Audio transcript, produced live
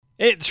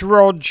It's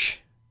Rog.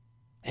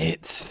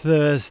 It's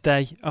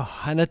Thursday.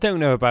 Oh, and I don't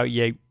know about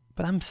you,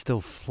 but I'm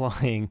still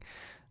flying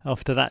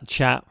after that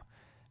chat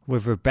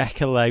with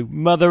Rebecca Lowe,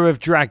 mother of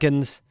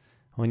dragons,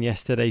 on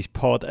yesterday's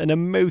pod. An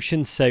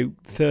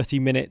emotion-soaked 30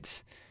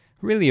 minutes,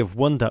 really of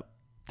wonder,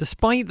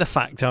 despite the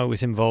fact I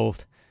was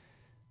involved.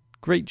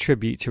 Great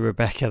tribute to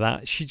Rebecca,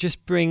 that. She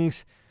just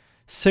brings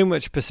so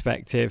much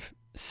perspective,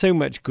 so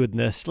much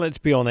goodness. Let's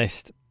be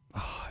honest,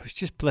 it was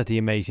just bloody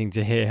amazing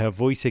to hear her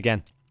voice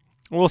again.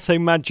 Also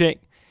magic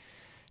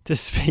to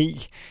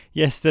speak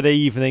yesterday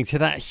evening to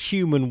that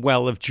human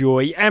well of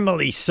joy,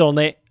 Emily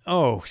Sonnet.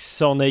 Oh,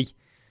 Sonny.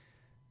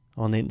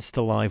 On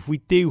Insta Live, we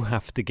do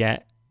have to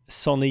get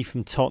Sonny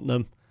from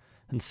Tottenham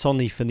and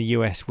Sonny from the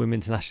US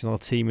women's national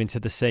team into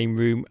the same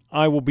room.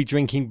 I will be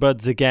drinking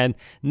buds again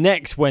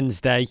next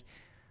Wednesday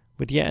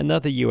with yet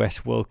another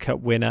US World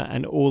Cup winner,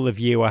 and all of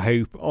you, I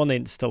hope, on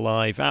Insta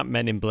Live at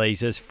Men in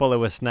Blazers.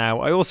 Follow us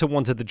now. I also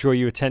wanted to draw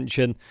your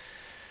attention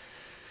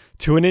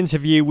to an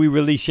interview we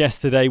released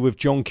yesterday with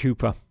John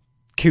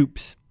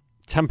Coops,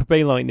 Tampa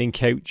Bay Lightning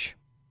coach.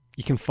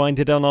 You can find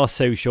it on our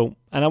social.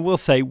 And I will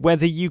say,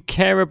 whether you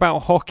care about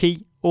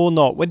hockey or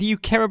not, whether you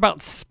care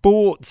about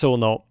sports or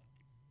not,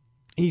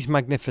 he's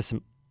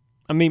magnificent.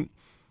 I mean,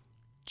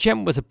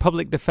 Jem was a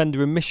public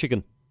defender in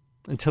Michigan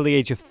until the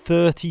age of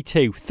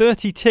 32.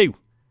 32!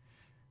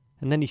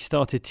 And then he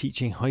started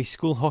teaching high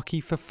school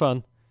hockey for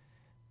fun.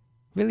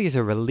 Really as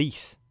a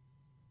release.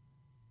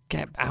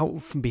 Get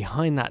out from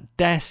behind that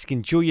desk,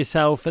 enjoy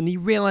yourself. And he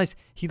realised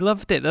he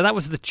loved it, that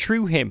was the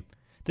true him.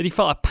 That he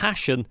felt a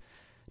passion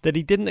that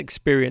he didn't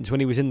experience when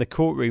he was in the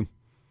courtroom.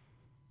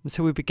 And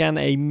so we began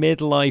a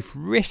midlife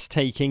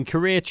risk-taking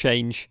career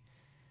change.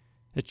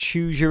 A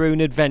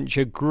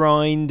choose-your-own-adventure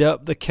grind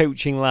up the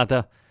coaching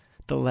ladder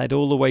that led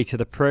all the way to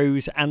the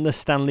pros and the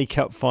Stanley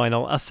Cup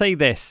final. I'll say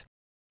this.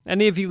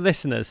 Any of you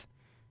listeners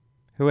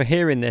who are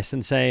hearing this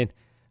and saying,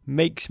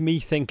 makes me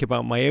think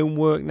about my own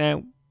work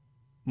now,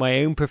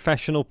 my own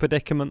professional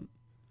predicament,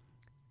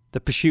 the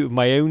pursuit of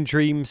my own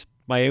dreams,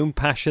 my own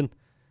passion,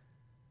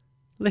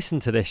 listen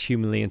to this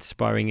humanly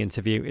inspiring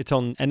interview. It's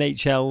on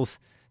NHL's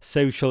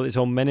social, it's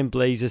on Men in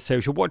Blazers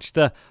social. Watch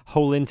the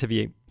whole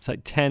interview. It's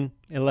like 10,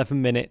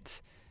 11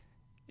 minutes.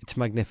 It's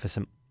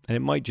magnificent, and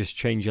it might just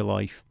change your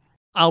life.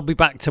 I'll be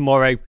back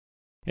tomorrow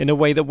in a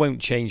way that won't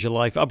change your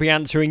life. I'll be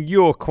answering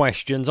your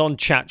questions on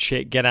Chat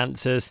Shit Get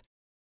Answers.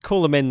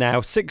 Call them in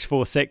now,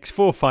 646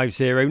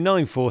 450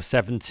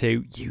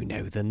 9472. You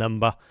know the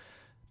number.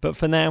 But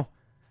for now,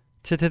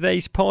 to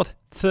today's pod,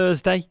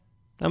 Thursday.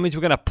 That means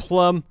we're going to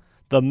plumb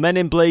the Men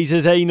in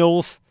Blazers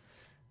anals.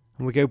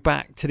 And we go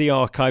back to the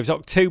archives,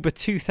 October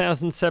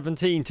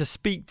 2017, to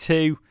speak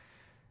to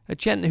a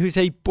gent who's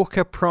a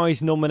Booker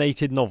Prize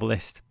nominated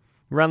novelist.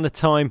 Around the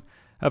time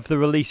of the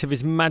release of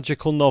his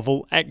magical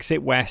novel,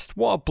 Exit West.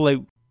 What a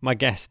bloke my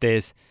guest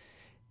is.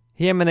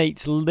 He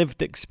emanates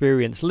lived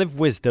experience, lived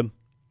wisdom.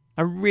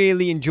 I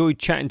really enjoyed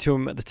chatting to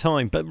him at the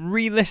time, but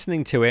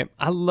re-listening to it,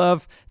 I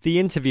love the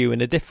interview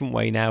in a different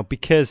way now,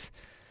 because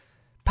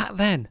back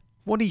then,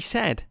 what he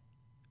said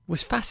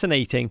was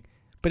fascinating,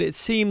 but it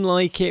seemed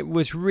like it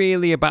was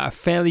really about a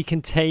fairly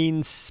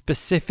contained,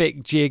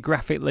 specific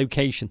geographic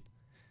location.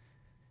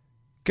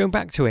 Going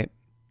back to it,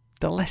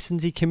 the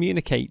lessons he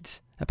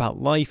communicates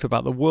about life,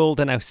 about the world,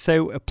 and how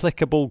so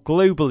applicable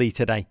globally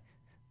today.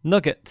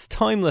 Nuggets,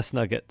 timeless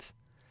nuggets,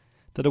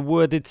 that are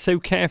worded so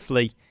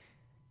carefully,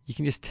 you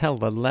can just tell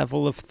the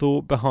level of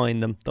thought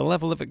behind them, the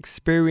level of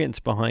experience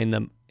behind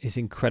them is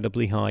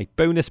incredibly high.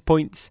 Bonus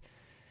points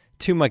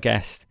to my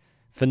guest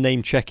for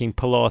name-checking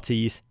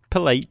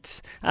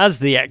Pilates as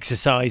the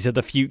exercise of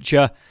the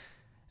future,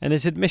 and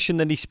his admission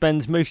that he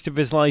spends most of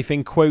his life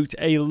in, quote,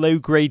 a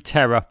low-grade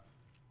terror,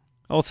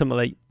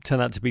 ultimately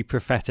turned out to be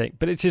prophetic.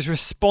 But it's his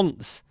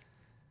response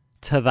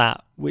to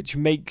that which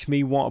makes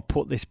me want to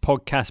put this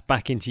podcast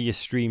back into your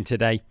stream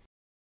today.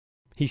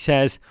 He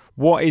says,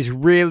 what is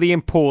really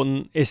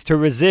important is to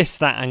resist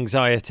that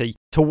anxiety,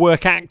 to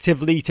work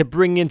actively to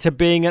bring into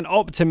being an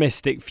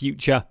optimistic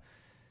future.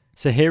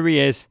 So here he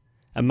is,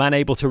 a man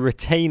able to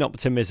retain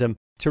optimism,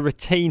 to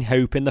retain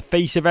hope in the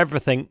face of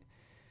everything,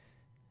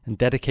 and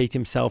dedicate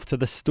himself to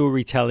the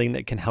storytelling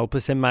that can help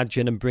us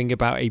imagine and bring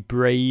about a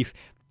brave,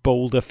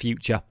 bolder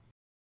future.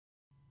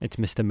 It's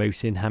Mr.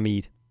 Mohsin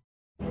Hamid.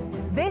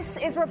 This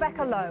is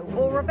Rebecca Lowe,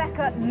 or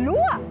Rebecca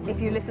Lua, if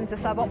you listen to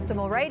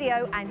Suboptimal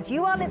Radio, and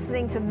you are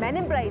listening to Men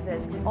in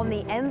Blazers on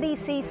the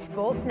NBC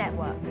Sports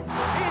Network.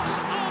 It's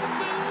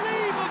unbelievable!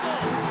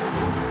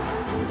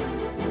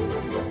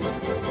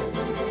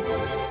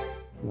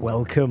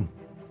 Welcome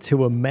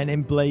to a Men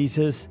in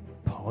Blazers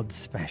pod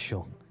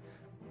special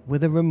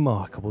with a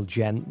remarkable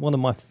gent, one of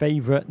my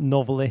favourite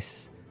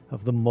novelists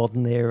of the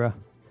modern era.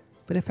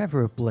 But if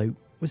ever a bloke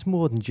was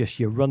more than just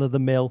your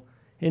run-of-the-mill,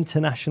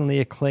 internationally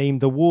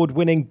acclaimed,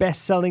 award-winning,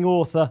 best-selling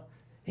author,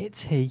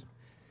 it's he.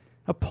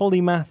 A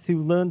polymath who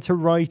learned to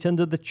write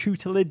under the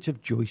tutelage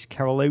of Joyce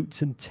Carol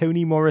Oates and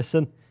Toni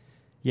Morrison,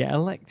 yet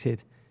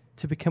elected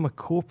to become a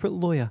corporate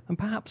lawyer and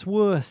perhaps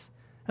worse,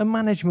 a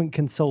management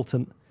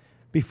consultant,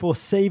 before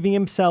saving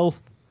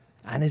himself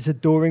and his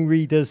adoring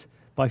readers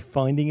by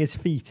finding his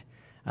feet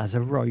as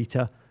a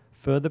writer.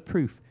 Further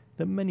proof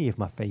that many of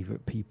my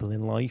favourite people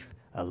in life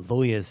are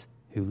lawyers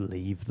who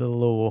leave the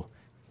law.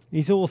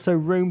 He's also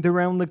roamed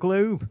around the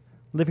globe,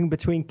 living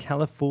between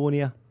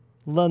California,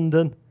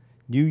 London,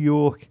 New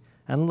York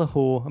and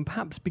Lahore, and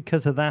perhaps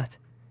because of that,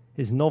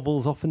 his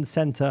novels often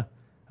centre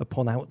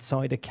upon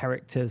outsider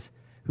characters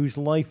whose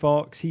life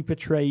arcs he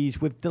portrays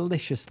with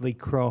deliciously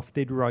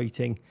crafted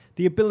writing,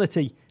 the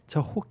ability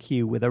to hook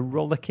you with a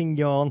rollicking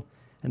yarn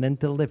and then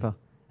deliver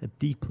a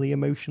deeply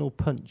emotional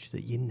punch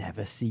that you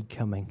never see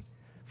coming.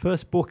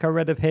 First book I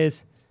read of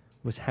his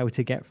was How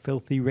to Get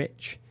Filthy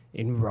Rich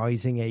in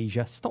Rising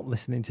Asia. Stop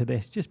listening to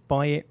this, just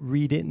buy it,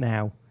 read it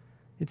now.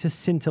 It's a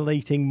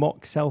scintillating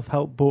mock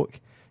self-help book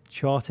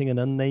charting an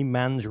unnamed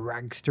man's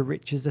rags to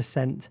riches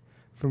ascent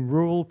from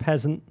rural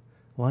peasant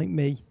like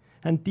me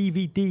and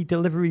DVD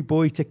delivery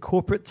boy to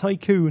corporate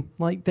tycoon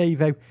like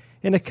Davo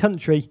in a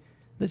country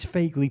that's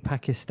vaguely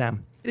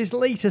Pakistan. His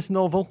latest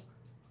novel,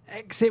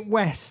 Exit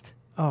West.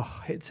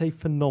 Oh, it's a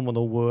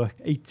phenomenal work,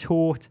 a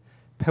taut,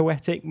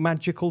 poetic,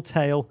 magical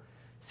tale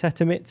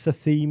set amidst the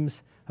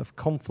themes of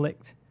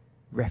conflict,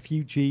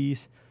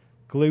 refugees,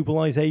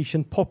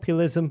 globalization,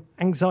 populism,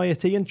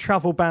 anxiety and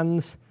travel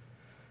bans.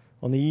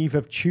 On the eve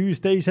of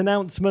Tuesday's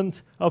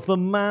announcement of the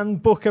Man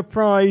Booker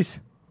Prize,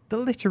 the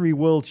Literary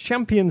World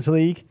Champions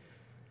League,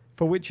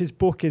 for which his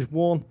book is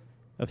one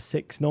of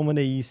 6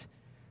 nominees,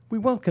 we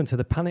welcome to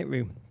the Panic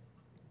Room,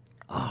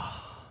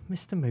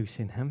 Mr.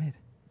 Mohsin Hamid.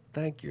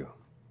 Thank you.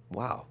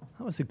 Wow.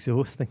 That was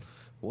exhausting.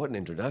 What an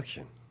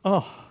introduction.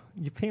 Oh,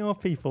 your PR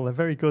people are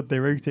very good. They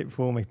wrote it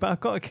for me. But I've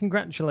got to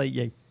congratulate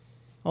you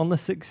on the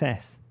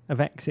success of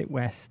Exit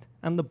West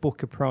and the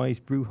Booker Prize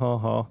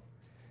brouhaha.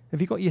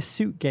 Have you got your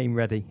suit game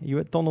ready? Are you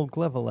at Donald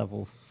Glover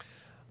levels?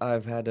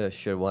 I've had a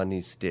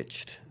Sherwani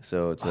stitched,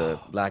 so it's a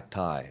black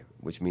tie,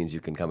 which means you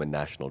can come in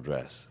national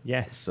dress.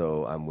 Yes.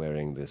 So I'm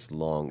wearing this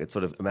long, it's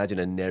sort of, imagine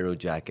a narrow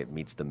jacket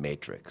meets the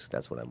Matrix.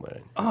 That's what I'm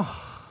wearing.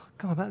 Oh,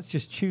 God, that's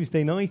just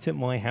Tuesday night at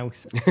my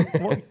house.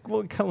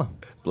 What colour?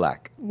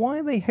 Black. Why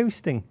are they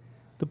hosting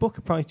the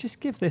Booker Prize? Just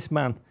give this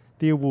man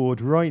the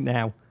award right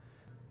now.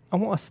 I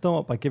want to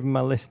start by giving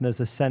my listeners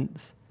a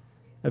sense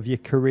of your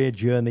career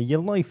journey,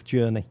 your life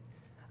journey.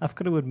 I've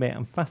got to admit,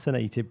 I'm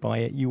fascinated by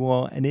it. You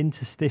are an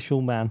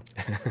interstitial man.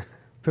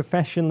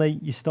 Professionally,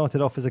 you started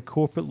off as a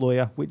corporate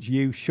lawyer, which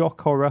you, shock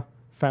horror,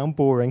 found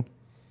boring.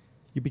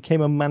 You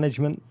became a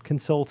management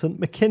consultant,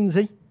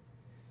 McKinsey,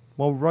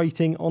 while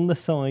writing on the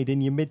side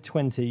in your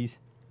mid-20s.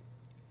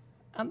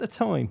 At the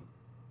time,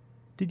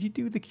 did you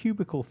do the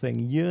cubicle thing,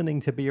 yearning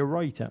to be a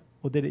writer,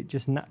 or did it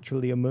just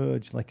naturally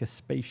emerge like a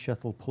space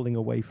shuttle pulling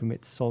away from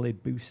its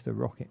solid booster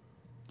rocket?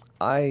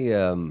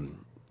 I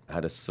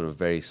had a sort of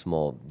very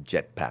small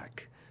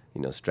jetpack,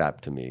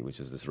 strapped to me, which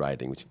is this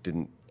writing, which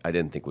I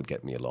didn't think would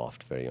get me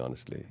aloft, very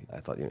honestly.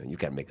 I thought, you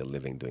can't make a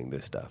living doing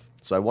this stuff.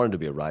 So I wanted to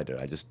be a writer.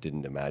 I just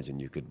didn't imagine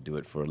you could do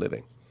it for a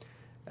living.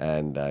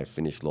 And I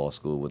finished law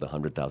school with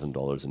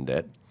 $100,000 in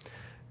debt,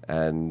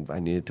 and I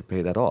needed to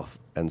pay that off.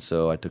 And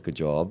so I took a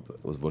job.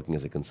 I was working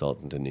as a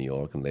consultant in New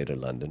York and later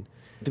London.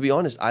 To be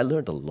honest, I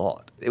learned a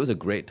lot. It was a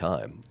great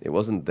time. It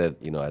wasn't that,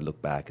 I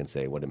look back and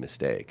say, what a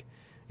mistake.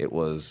 It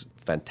was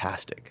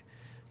fantastic.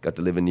 Got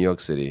to live in New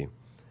York City.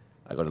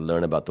 I got to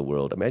learn about the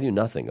world. I mean, I knew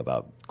nothing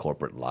about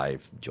corporate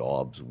life,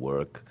 jobs,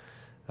 work,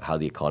 how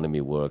the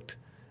economy worked.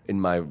 In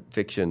my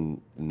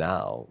fiction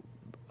now,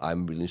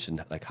 I'm really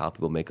interested in how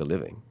people make a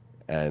living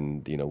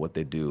and, what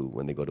they do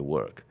when they go to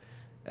work.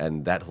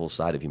 And that whole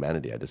side of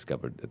humanity I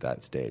discovered at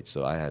that stage.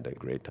 So I had a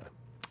great time.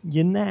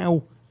 You're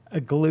now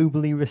a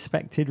globally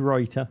respected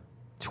writer,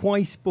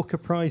 twice Booker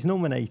Prize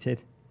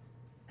nominated.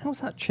 How's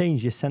that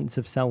changed your sense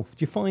of self?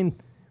 Do you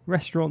find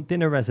restaurant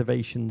dinner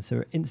reservations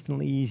are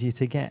instantly easier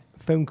to get?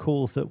 Phone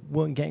calls that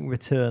weren't getting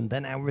returned,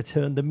 they're now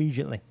returned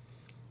immediately?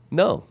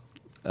 No.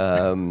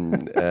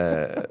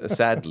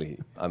 Sadly,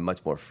 I'm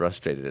much more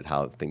frustrated at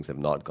how things have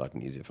not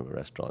gotten easier from a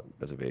restaurant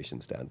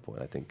reservation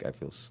standpoint. I think I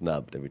feel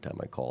snubbed every time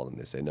I call and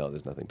they say, no,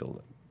 there's nothing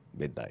till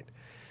midnight.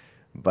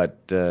 But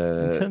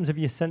in terms of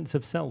your sense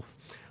of self?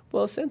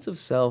 Well, sense of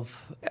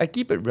self, I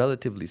keep it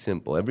relatively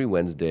simple. Every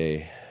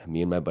Wednesday,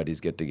 me and my buddies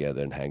get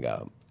together and hang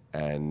out.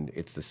 And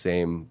it's the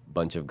same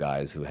bunch of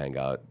guys who hang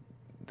out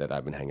that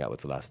I've been hanging out with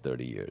for the last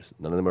 30 years.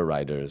 None of them are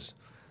writers.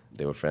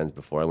 They were friends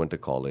before I went to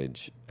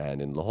college.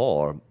 And in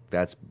Lahore,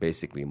 that's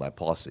basically my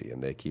posse.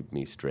 And they keep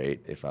me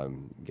straight. If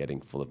I'm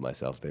getting full of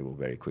myself, they will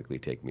very quickly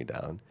take me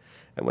down.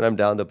 And when I'm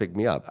down, they'll pick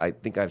me up. I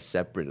think I've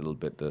separated a little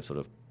bit the sort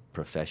of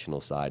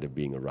professional side of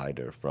being a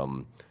writer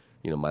from,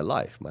 my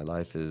life. My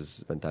life is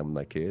spend time with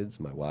my kids,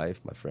 my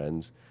wife, my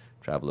friends,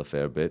 travel a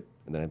fair bit.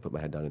 And then I put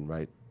my head down and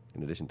write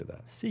in addition to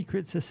that.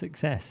 Secret to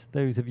success,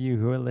 those of you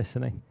who are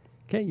listening.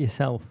 Get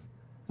yourself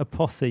a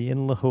posse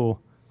in Lahore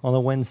on a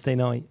Wednesday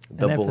night.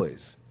 The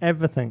boys.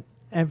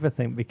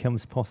 Everything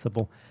becomes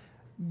possible.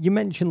 You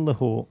mentioned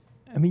Lahore.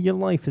 I mean, your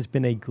life has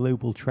been a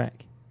global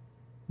trek.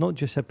 Not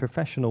just a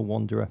professional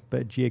wanderer,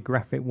 but a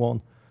geographic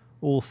one.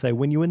 Also,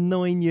 when you were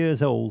 9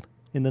 years old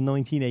in the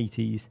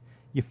 1980s,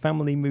 your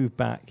family moved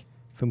back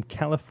from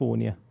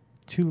California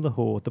to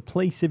Lahore, the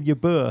place of your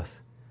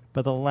birth,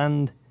 but a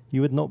land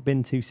you had not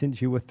been to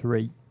since you were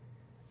 3.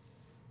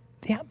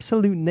 The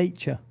absolute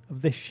nature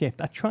of this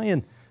shift, I try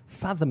and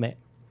fathom it.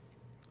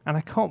 And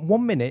I can't,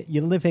 one minute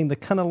you're living the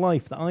kind of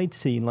life that I'd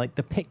seen, like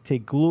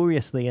depicted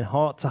gloriously in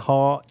Heart to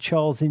Heart,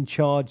 Charles in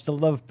Charge, The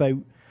Love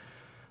Boat.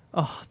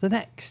 Oh, the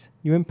next,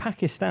 you're in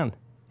Pakistan,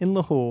 in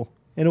Lahore,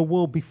 in a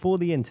world before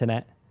the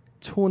internet,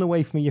 torn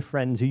away from your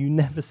friends who you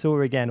never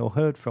saw again or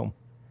heard from.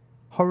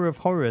 Horror of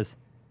horrors,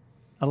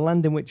 a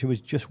land in which there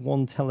was just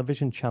one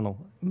television channel.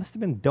 It must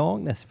have been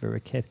darkness for a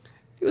kid.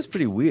 It was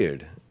pretty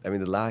weird. I mean,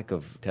 the lack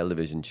of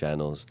television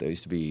channels, there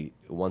used to be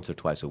once or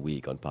twice a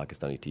week on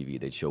Pakistani TV,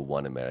 they'd show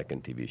one American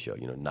TV show,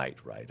 Knight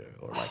Rider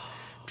or like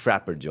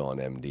Trapper John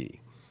MD.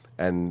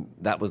 And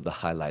that was the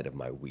highlight of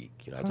my week.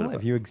 Highlight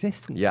of your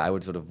existence. Yeah, I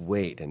would sort of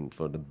wait and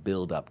for the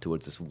build up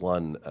towards this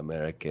one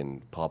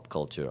American pop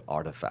culture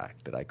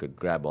artifact that I could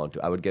grab onto.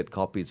 I would get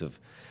copies of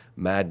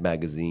Mad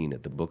Magazine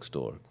at the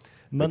bookstore.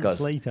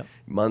 Months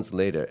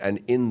later.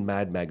 And in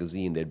Mad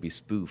Magazine, there'd be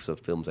spoofs of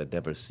films I'd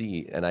never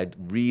seen. And I'd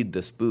read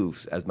the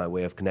spoofs as my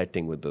way of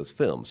connecting with those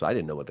films. So I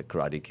didn't know what The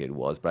Karate Kid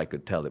was, but I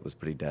could tell it was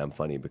pretty damn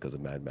funny because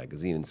of Mad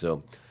Magazine. And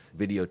so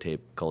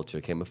videotape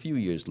culture came a few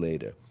years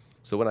later.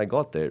 So when I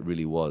got there, it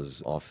really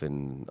was off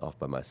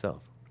by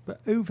myself. But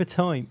over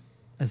time,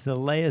 as the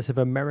layers of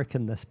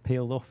Americanness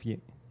peeled off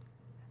you,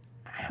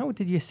 how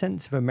did your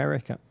sense of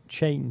America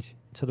change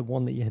to the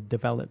one that you had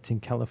developed in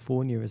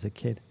California as a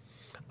kid?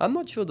 I'm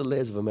not sure the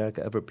layers of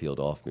America ever peeled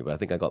off me, but I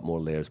think I got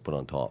more layers put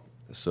on top.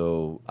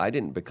 So I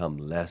didn't become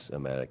less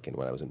American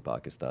when I was in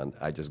Pakistan.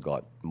 I just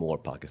got more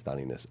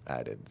Pakistaniness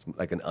added. It's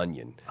like an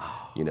onion,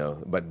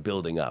 but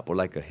building up, or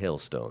like a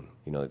hailstone.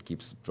 It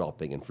keeps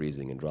dropping and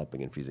freezing and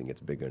dropping and freezing,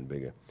 gets bigger and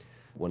bigger.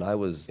 When I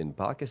was in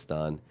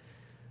Pakistan,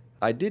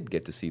 I did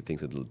get to see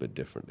things a little bit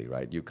differently,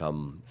 right? You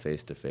come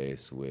face to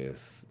face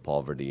with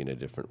poverty in a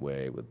different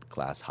way, with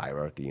class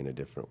hierarchy in a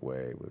different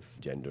way, with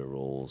gender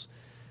roles.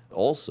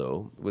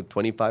 Also, with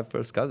 25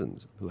 first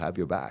cousins who have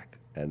your back.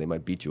 And they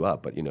might beat you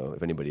up, but,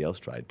 if anybody else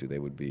tried to, they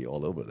would be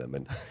all over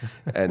them.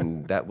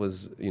 And that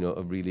was,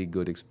 a really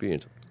good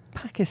experience.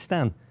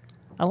 Pakistan,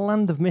 a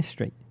land of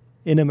mystery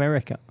in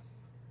America.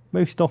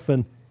 Most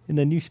often in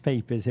the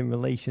newspapers in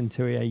relation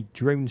to a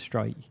drone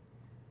strike.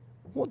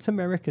 What's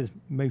America's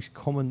most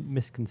common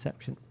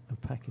misconception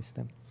of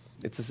Pakistan?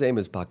 It's the same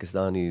as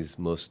Pakistani's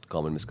most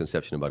common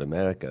misconception about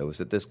America, was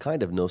that there's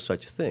kind of no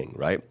such thing,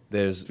 right?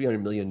 There's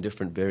 300 million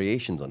different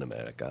variations on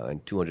America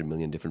and 200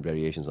 million different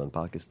variations on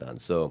Pakistan.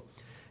 So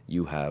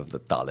you have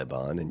the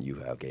Taliban, and you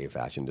have gay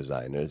fashion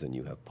designers, and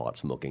you have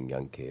pot-smoking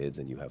young kids,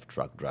 and you have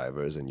truck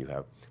drivers, and you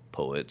have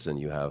poets, and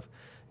you have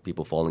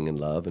people falling in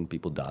love and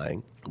people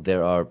dying.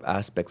 There are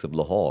aspects of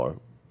Lahore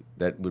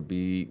that would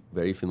be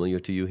very familiar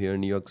to you here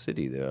in New York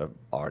City. There are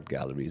art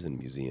galleries and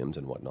museums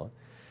and whatnot.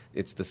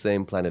 It's the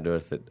same planet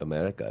Earth that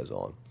America is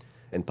on.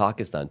 In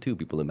Pakistan, too,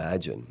 people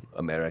imagine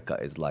America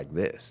is like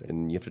this.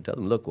 And you have to tell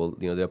them, look,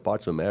 there are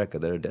parts of America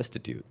that are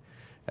destitute.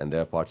 And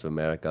there are parts of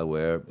America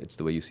where it's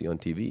the way you see on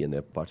TV. And there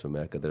are parts of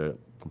America that are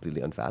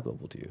completely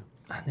unfathomable to you.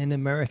 And in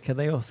America,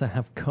 they also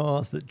have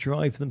cars that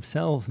drive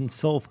themselves and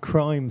solve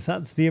crimes.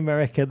 That's the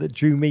America that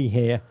drew me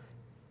here.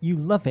 You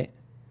love it.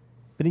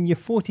 But in your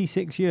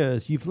 46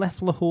 years, you've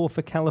left Lahore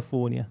for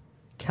California,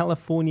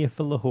 California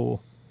for Lahore,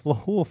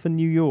 Lahore for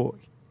New York.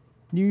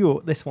 New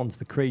York, this one's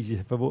the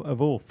craziest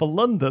of all, for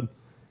London.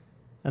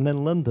 And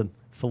then London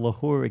for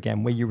Lahore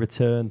again, where you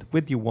returned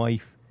with your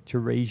wife to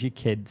raise your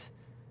kids.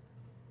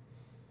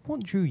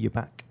 What drew you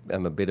back?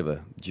 I'm a bit of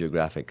a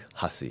geographic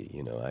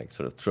hussy, I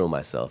sort of throw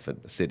myself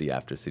at city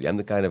after city. I'm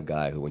the kind of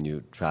guy who, when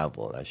you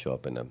travel, and I show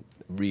up in a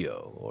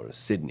Rio or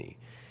Sydney,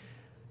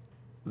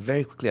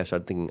 very quickly I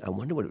started thinking, I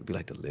wonder what it would be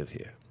like to live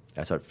here.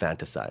 I started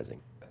fantasizing.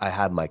 I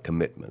have my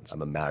commitments.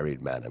 I'm a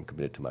married man. I'm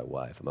committed to my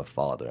wife. I'm a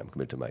father. I'm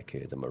committed to my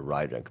kids. I'm a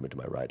writer. I'm committed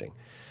to my writing.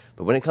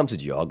 But when it comes to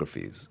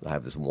geographies, I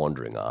have this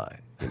wandering eye.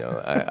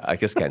 I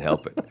just can't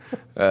help it.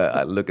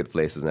 I look at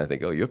places and I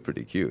think, oh, you're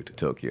pretty cute,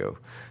 Tokyo.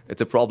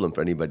 It's a problem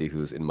for anybody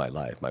who's in my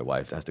life. My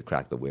wife has to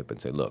crack the whip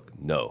and say, look,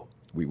 no,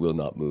 we will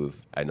not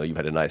move. I know you've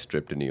had a nice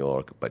trip to New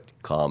York, but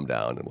calm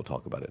down and we'll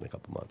talk about it in a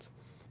couple months.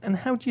 And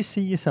how do you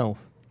see yourself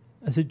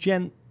as a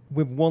gent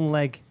with one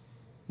leg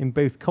in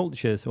both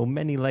cultures, or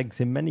many legs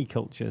in many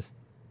cultures,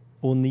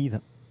 or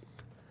neither?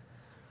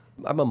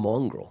 I'm a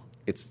mongrel.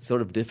 It's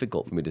sort of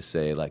difficult for me to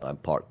say, like, I'm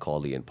part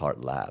collie and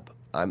part lab.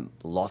 I'm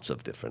lots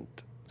of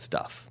different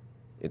stuff.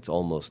 It's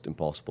almost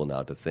impossible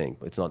now to think.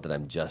 It's not that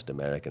I'm just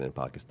American and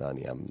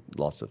Pakistani. I'm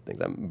lots of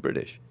things. I'm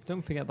British.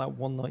 Don't forget that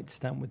one-night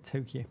stand with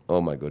Tokyo.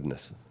 Oh, my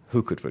goodness.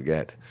 Who could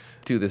forget?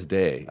 To this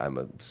day, I'm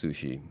a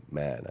sushi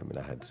man. I mean,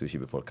 I had sushi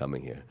before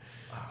coming here.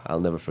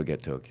 I'll never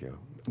forget Tokyo.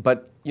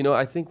 But,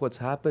 I think what's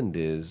happened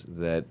is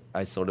that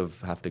I sort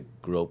of have to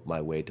grope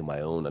my way to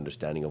my own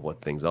understanding of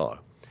what things are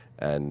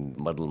and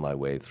muddle my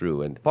way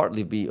through and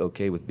partly be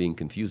okay with being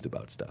confused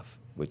about stuff,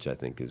 which I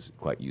think is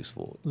quite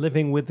useful.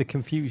 Living with the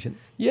confusion.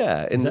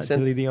 Yeah. Is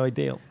actually the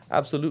ideal.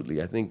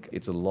 Absolutely. I think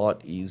it's a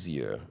lot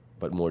easier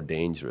but more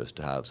dangerous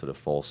to have sort of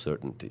false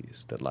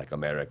certainties that like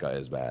America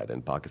is bad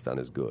and Pakistan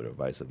is good or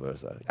vice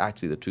versa.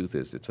 Actually, the truth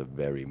is it's a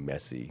very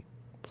messy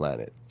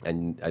planet,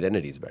 and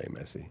identity is very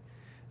messy.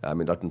 I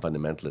mean, Rotten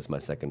Fundamentalist, my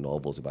second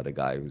novel, is about a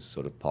guy who's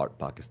sort of part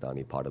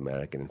Pakistani, part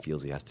American, and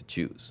feels he has to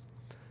choose.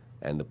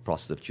 And the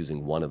process of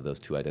choosing one of those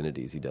two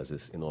identities, he does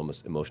this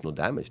enormous emotional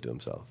damage to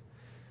himself.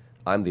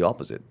 I'm the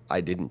opposite.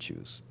 I didn't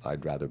choose.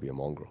 I'd rather be a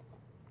mongrel.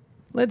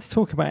 Let's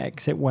talk about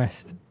Exit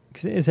West,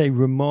 because it is a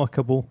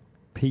remarkable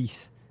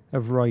piece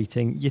of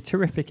writing. Your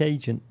terrific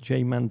agent,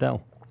 Jay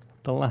Mandel,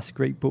 the last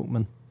great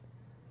bookman,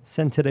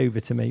 sent it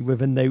over to me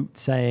with a note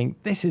saying,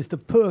 "This is the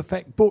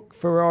perfect book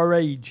for our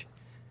age."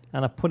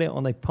 And I put it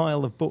on a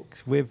pile of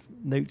books with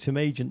notes from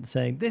agents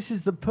saying, "This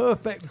is the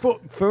perfect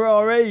book for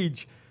our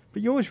age."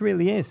 But yours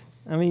really is.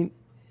 I mean,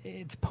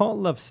 it's part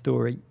love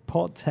story,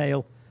 part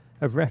tale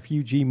of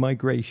refugee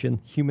migration,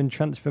 human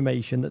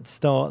transformation that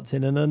starts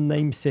in an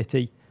unnamed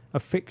city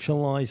of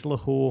fictionalized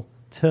Lahore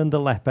turned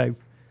Aleppo.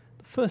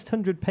 The first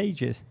 100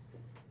 pages,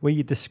 where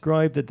you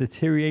describe the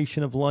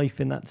deterioration of life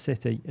in that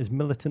city as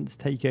militants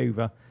take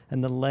over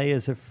and the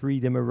layers of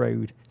freedom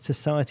erode.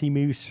 Society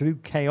moves through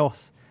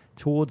chaos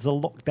towards the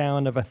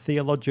lockdown of a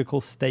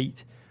theological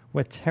state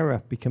where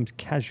terror becomes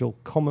casual,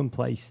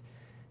 commonplace.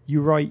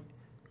 You write,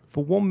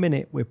 "For 1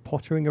 minute we're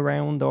pottering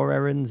around our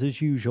errands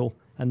as usual,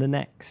 and the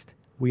next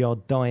we are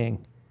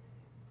dying."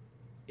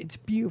 It's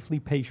beautifully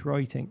paced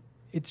writing.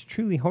 It's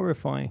truly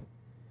horrifying.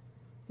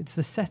 It's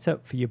the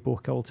setup for your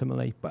book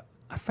ultimately, but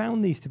I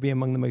found these to be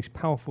among the most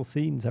powerful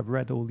scenes I've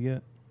read all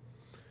year.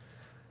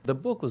 The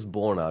book was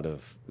born out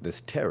of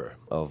this terror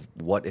of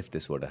what if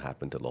this were to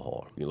happen to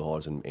Lahore. Lahore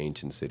is an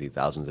ancient city,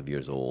 thousands of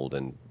years old,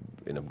 and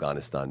in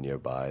Afghanistan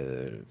nearby,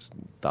 there's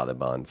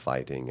Taliban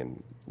fighting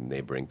in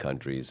neighboring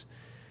countries.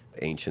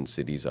 Ancient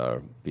cities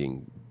are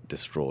being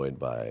destroyed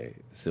by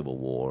civil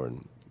war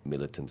and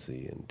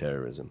militancy and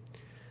terrorism.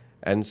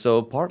 And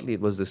so partly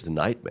it was this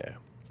nightmare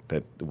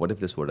that what if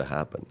this were to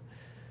happen?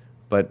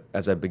 But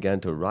as I began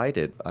to write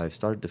it, I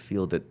started to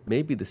feel that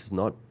maybe this is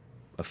not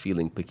a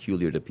feeling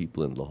peculiar to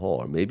people in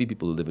Lahore. Maybe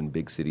people who live in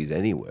big cities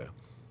anywhere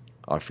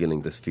are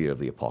feeling this fear of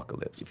the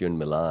apocalypse. If you're in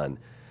Milan,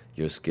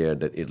 you're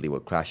scared that Italy will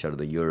crash out of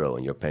the euro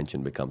and your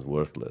pension becomes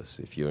worthless.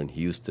 If you're in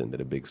Houston,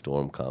 that a big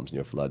storm comes and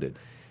you're flooded.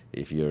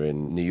 If you're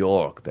in New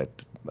York,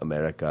 that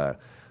America,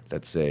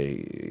 let's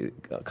say,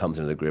 comes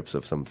into the grips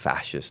of some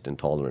fascist,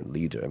 intolerant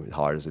leader. I mean,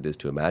 hard as it is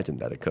to imagine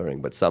that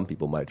occurring, but some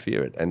people might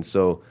fear it. And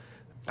so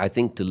I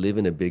think to live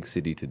in a big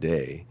city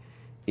today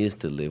is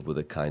to live with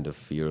a kind of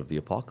fear of the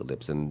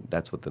apocalypse, and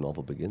that's what the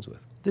novel begins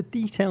with. The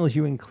details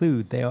you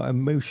include, they are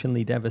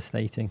emotionally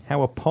devastating.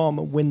 How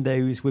apartment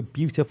windows with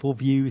beautiful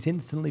views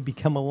instantly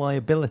become a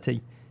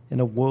liability in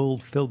a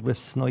world filled with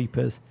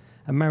snipers.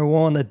 A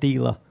marijuana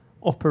dealer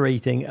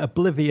operating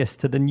oblivious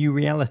to the new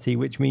reality,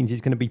 which means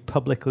he's going to be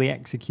publicly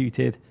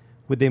executed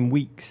within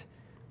weeks.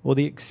 Or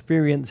the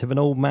experience of an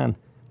old man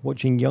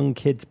watching young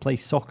kids play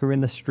soccer in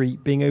the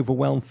street, being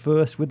overwhelmed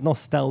first with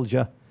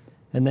nostalgia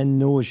and then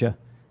nausea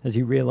as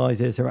he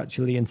realizes they're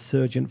actually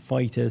insurgent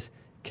fighters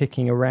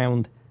kicking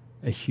around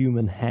a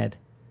human head.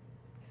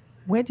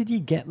 Where did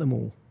you get them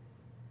all?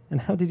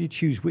 And how did you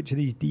choose which of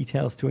these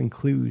details to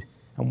include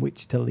and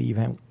which to leave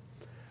out?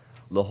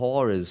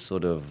 Lahore is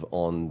sort of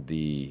on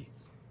the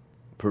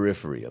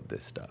periphery of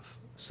this stuff.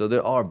 So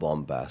there are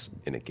bombasts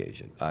in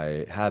occasion.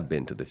 I have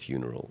been to the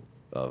funeral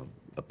of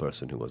a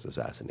person who was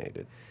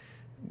assassinated.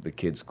 The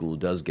kids' school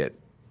does get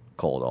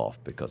called off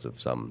because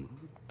of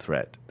some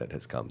threat that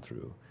has come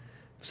through.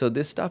 So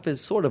this stuff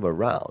is sort of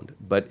around,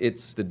 but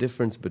it's the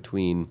difference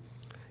between,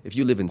 if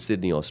you live in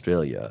Sydney,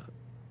 Australia,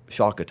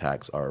 shark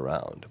attacks are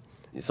around.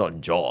 It's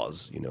not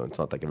Jaws, it's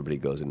not like everybody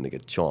goes in and they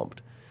get chomped.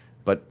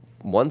 But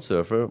one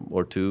surfer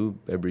or two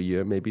every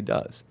year maybe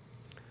does.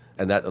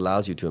 And that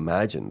allows you to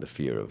imagine the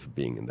fear of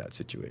being in that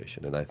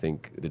situation. And I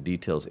think the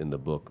details in the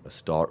book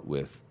start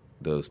with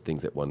those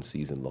things that one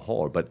sees in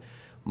Lahore. But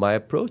my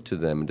approach to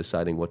them in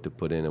deciding what to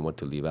put in and what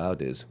to leave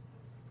out is,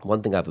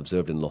 one thing I've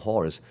observed in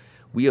Lahore is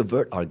we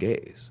avert our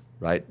gaze,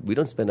 right? We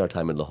don't spend our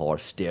time in Lahore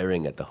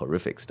staring at the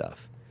horrific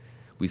stuff.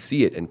 We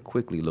see it and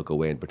quickly look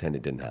away and pretend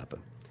it didn't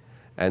happen.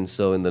 And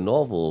so in the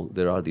novel,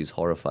 there are these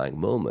horrifying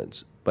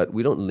moments, but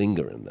we don't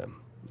linger in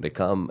them. They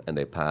come and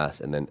they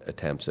pass, and then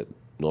attempts at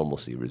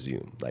normalcy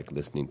resume, like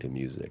listening to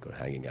music or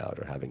hanging out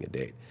or having a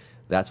date.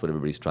 That's what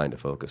everybody's trying to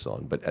focus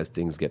on. But as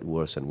things get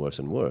worse and worse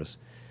and worse,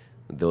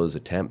 those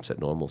attempts at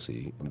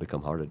normalcy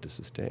become harder to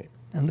sustain.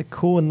 And the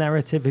core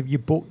narrative of your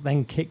book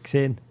then kicks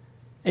in,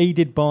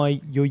 aided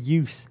by your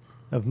use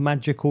of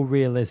magical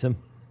realism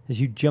as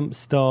you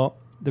jumpstart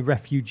the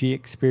refugee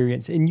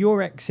experience. In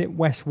your Exit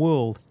West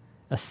world,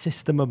 a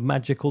system of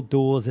magical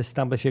doors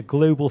establish a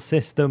global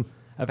system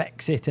of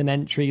exit and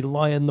entry,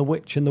 Lion, the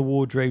Witch and the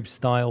Wardrobe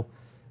style.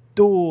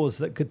 Doors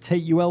that could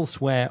take you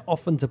elsewhere,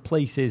 often to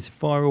places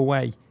far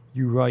away,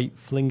 you write,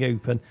 fling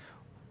open.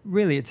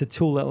 Really, it's a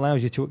tool that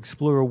allows you to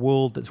explore a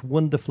world that's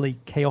wonderfully,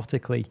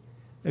 chaotically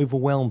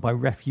overwhelmed by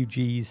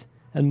refugees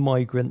and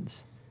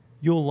migrants.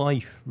 Your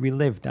life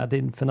relived ad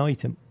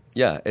infinitum.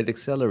 Yeah, it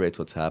accelerates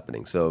what's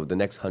happening. So the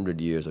next 100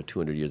 years or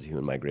 200 years of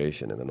human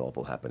migration in the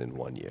novel happen in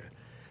 1 year.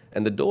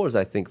 And the Doors,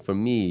 I think, for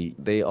me,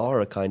 they are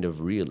a kind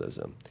of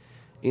realism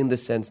in the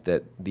sense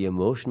that the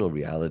emotional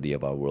reality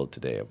of our world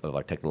today, of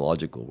our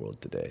technological world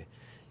today,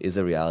 is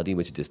a reality in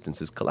which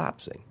distance is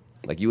collapsing.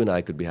 Like you and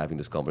I could be having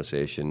this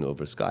conversation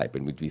over Skype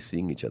and we'd be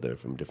seeing each other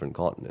from different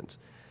continents.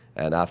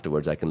 And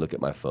afterwards, I can look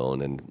at my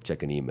phone and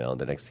check an email, and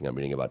the next thing I'm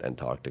reading about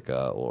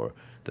Antarctica or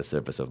the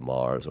surface of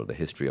Mars or the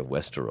history of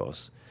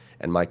Westeros.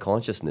 And my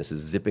consciousness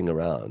is zipping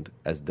around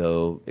as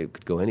though it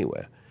could go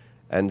anywhere.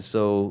 And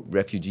so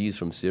refugees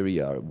from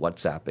Syria are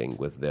WhatsApping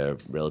with their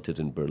relatives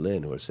in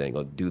Berlin who are saying,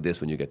 oh, do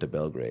this when you get to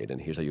Belgrade,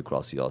 and here's how you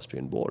cross the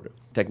Austrian border.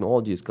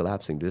 Technology is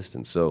collapsing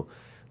distance. So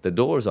the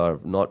Doors are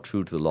not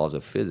true to the laws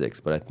of physics,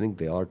 but I think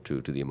they are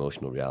true to the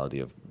emotional reality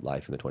of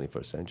life in the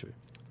 21st century.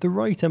 The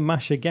writer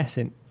Masha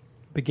Gessen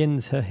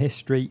begins her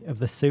history of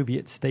the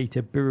Soviet state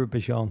of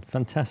Azerbaijan,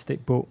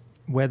 fantastic book,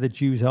 Where the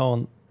Jews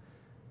Aren't,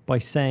 by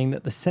saying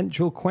that the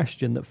central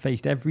question that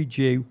faced every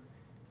Jew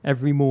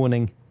every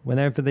morning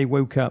whenever they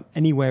woke up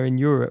anywhere in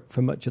Europe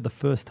for much of the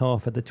first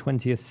half of the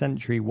 20th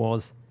century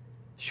was,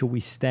 shall we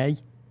stay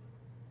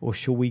or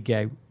shall we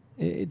go?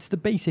 It's the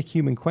basic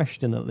human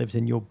question that lives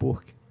in your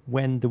book.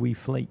 When do we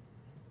flee?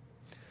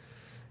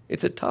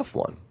 It's a tough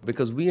one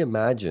because we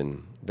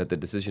imagine that the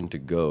decision to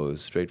go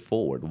is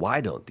straightforward.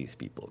 Why don't these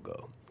people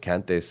go?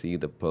 Can't they see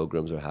the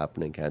pogroms are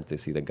happening? Can't they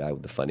see the guy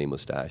with the funny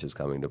mustache is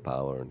coming to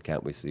power? And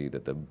can't we see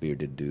that the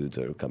bearded dudes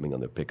are coming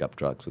on their pickup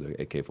trucks with their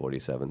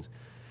AK-47s?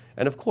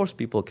 And of course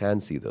people can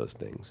see those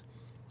things.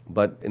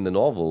 But in the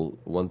novel,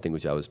 one thing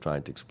which I was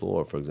trying to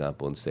explore, for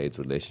example, in Said's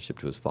relationship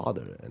to his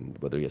father and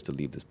whether he has to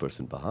leave this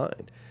person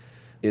behind,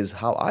 is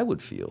how I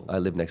would feel. I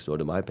live next door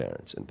to my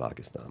parents in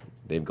Pakistan.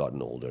 They've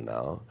gotten older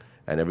now.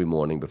 And every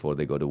morning before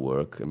they go to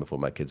work and before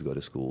my kids go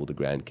to school, the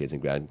grandkids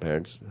and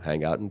grandparents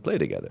hang out and play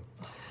together.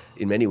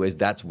 In many ways,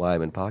 that's why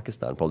I'm in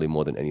Pakistan, probably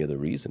more than any other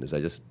reason,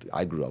 is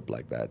I grew up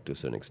like that to a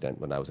certain extent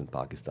when I was in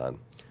Pakistan.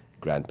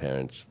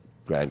 Grandparents,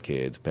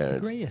 grandkids,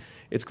 parents.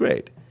 It's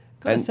great.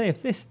 Gotta say,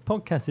 if this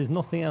podcast is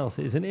nothing else,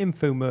 it is an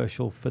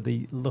infomercial for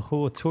the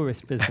Lahore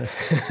tourist business.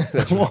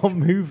 What a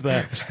move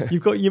there.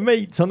 You've got your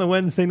mates on a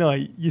Wednesday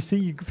night. You see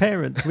your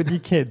parents with your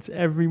kids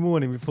every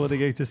morning before they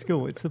go to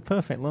school. It's the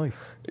perfect life.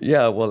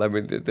 Yeah, well, I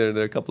mean, there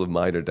are a couple of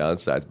minor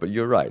downsides, but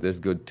you're right. There's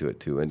good to it,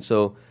 too. And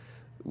so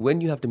when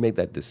you have to make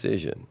that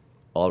decision,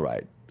 all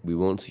right, we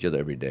won't see each other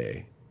every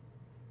day.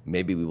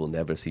 Maybe we will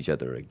never see each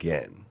other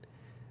again.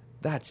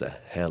 That's a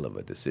hell of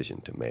a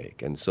decision to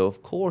make. And so,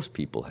 of course,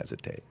 people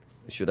hesitate.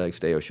 Should I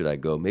stay or should I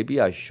go? Maybe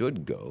I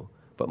should go,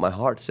 but my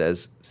heart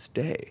says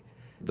stay.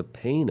 The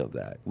pain of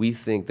that. We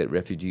think that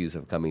refugees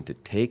are coming to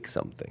take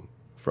something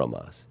from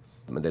us,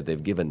 that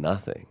they've given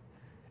nothing.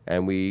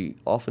 And we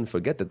often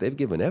forget that they've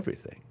given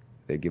everything.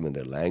 They've given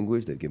their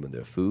language, they've given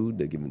their food,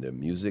 they've given their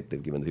music,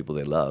 they've given the people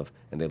they love,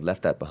 and they've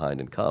left that behind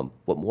and come.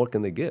 What more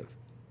can they give?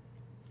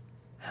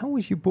 How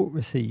was your book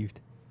received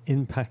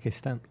in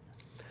Pakistan?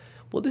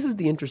 Well, this is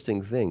the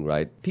interesting thing,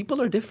 right?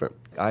 People are different.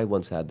 I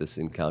once had this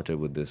encounter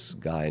with this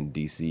guy in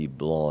D.C.,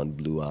 blonde,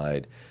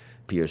 blue-eyed,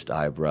 pierced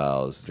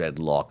eyebrows,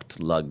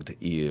 dreadlocked,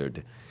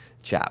 lugged-eared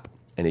chap.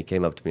 And he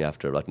came up to me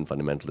after a Russian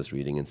fundamentalist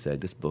reading and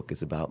said, this book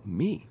is about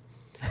me.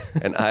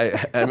 And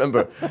I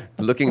remember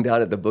looking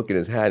down at the book in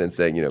his hand and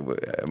saying,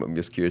 I'm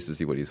just curious to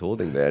see what he's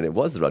holding there. And it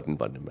was the Russian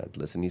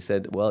fundamentalist. And he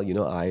said, well,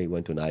 I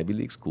went to an Ivy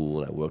League school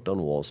and I worked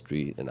on Wall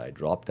Street and I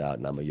dropped out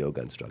and I'm a yoga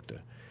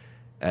instructor.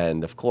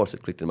 And of course,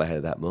 it clicked in my head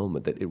at that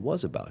moment that it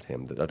was about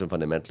him. The Russian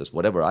fundamentalist,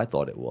 whatever I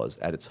thought it was,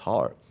 at its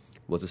heart,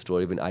 was the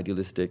story of an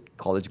idealistic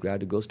college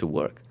grad who goes to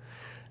work.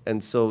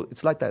 And so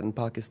it's like that in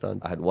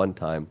Pakistan. I had one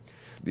time,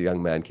 the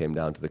young man came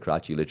down to the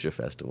Karachi Literature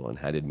Festival and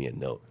handed me a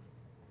note.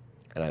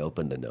 And I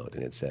opened the note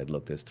and it said,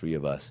 look, there's 3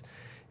 of us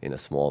in a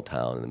small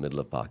town in the middle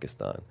of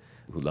Pakistan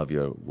who love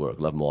your work,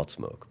 love Moth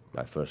Smoke,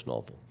 my first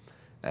novel.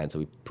 And so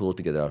we pooled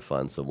together our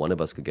funds so one of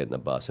us could get in a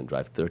bus and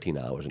drive 13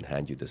 hours and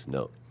hand you this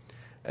note.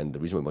 And the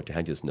reason we want to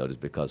hand you this note is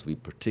because we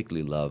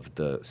particularly loved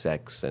the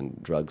sex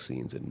and drug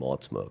scenes in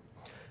Moth Smoke.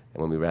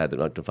 And when we read The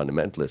Russian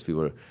Fundamentalist, we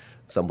were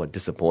somewhat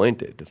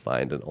disappointed to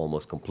find an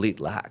almost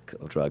complete lack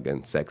of drug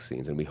and sex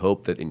scenes. And we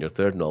hope that in your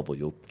third novel,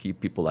 you'll keep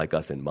people like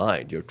us in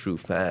mind, your true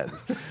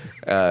fans.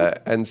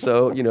 And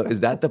so,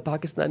 is that the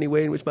Pakistani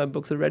way in which my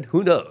books are read?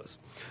 Who knows?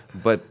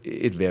 But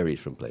it varies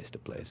from place to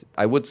place.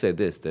 I would say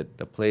this, that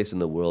the place in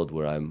the world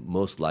where I'm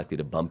most likely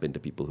to bump into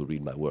people who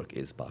read my work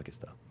is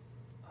Pakistan.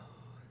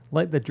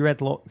 Like the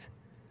dreadlocked,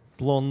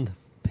 blonde,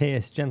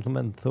 pierced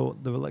gentleman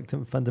thought The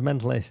Reluctant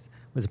Fundamentalist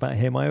was about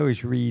him. I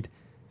always read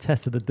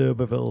Tess of the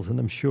D'Urbervilles, and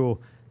I'm sure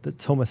that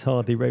Thomas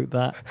Hardy wrote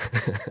that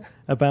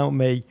about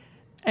me.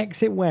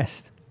 Exit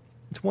West.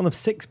 It's one of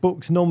 6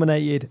 books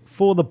nominated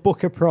for the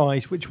Booker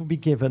Prize, which will be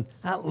given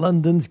at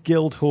London's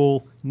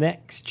Guildhall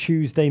next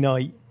Tuesday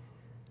night.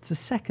 It's the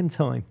second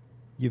time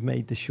you've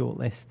made the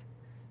shortlist.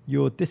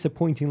 Your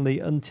disappointingly,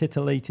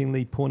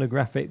 untitillatingly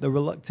pornographic The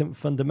Reluctant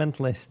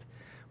Fundamentalist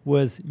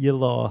was your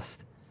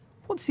last.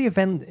 What's the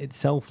event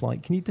itself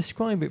like? Can you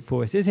describe it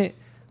for us? Is it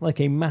like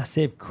a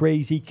massive,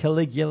 crazy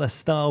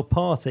Caligula-style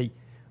party?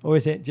 Or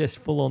is it just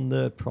full-on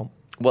nerd prom?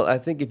 Well, I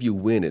think if you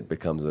win, it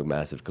becomes a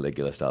massive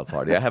Caligula-style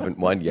party. I haven't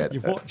won yet.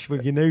 You've watched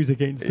with your nose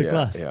against the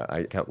glass. Yeah,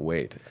 I can't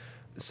wait.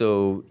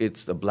 So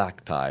it's a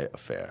black tie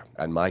affair.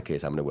 In my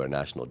case, I'm going to wear a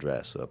national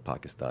dress, a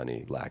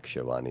Pakistani black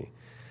sherwani,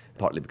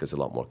 partly because it's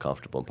a lot more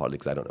comfortable and partly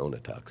because I don't own a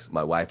tux.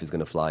 My wife is going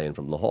to fly in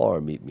from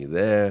Lahore, meet me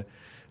there.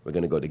 We're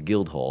going to go to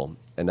Guildhall.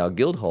 And now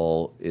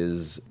Guildhall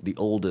is the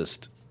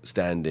oldest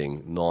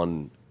standing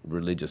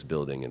non-religious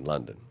building in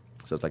London.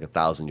 So it's like a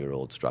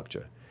 1,000-year-old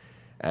structure.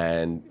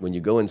 And when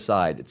you go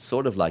inside, it's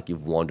sort of like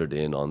you've wandered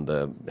in on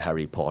the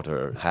Harry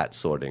Potter hat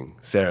sorting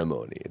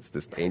ceremony. It's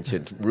this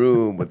ancient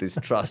room with these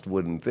trussed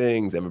wooden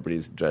things.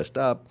 Everybody's dressed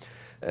up.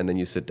 And then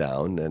you sit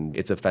down, and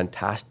it's a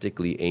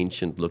fantastically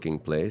ancient-looking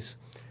place.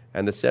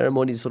 And the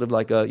ceremony is sort of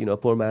like a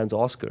poor man's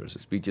Oscars.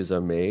 Speeches are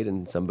made,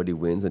 and somebody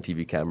wins, and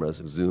TV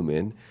cameras zoom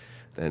in,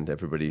 and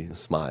everybody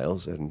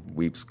smiles and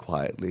weeps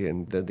quietly,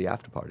 and they're the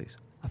after parties.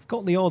 I've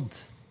got the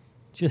odds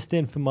just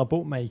in from my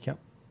bookmaker.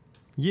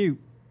 You,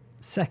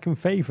 second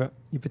favourite.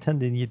 You're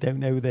pretending you don't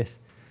know this.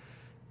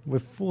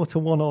 With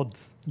 4-1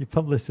 odds, your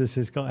publicist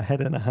has got a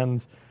head in her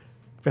hands.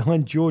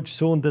 Behind George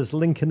Saunders,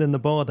 Lincoln in the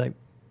Bardo,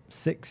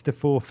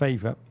 6-4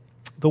 favourite.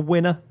 The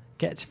winner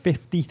gets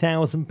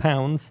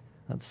 £50,000.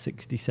 That's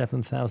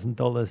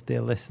 $67,000,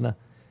 dear listener.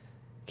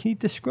 Can you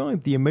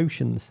describe the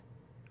emotions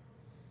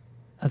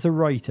as a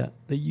writer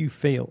that you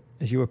feel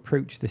as you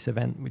approach this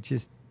event, which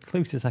is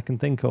close as I can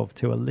think of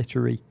to a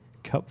literary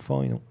cup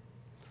final?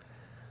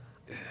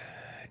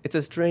 It's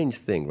a strange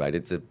thing, right?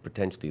 It's a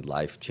potentially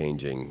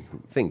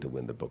life-changing thing to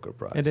win the Booker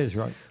Prize. It is,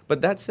 right.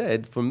 But that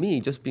said, for me,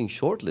 just being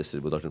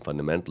shortlisted with Art and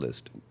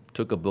Fundamentalist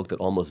took a book that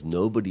almost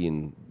nobody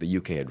in the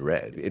UK had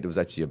read. It was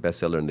actually a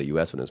bestseller in the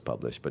US when it was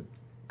published, but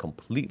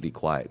completely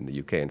quiet in the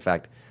UK. In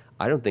fact,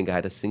 I don't think I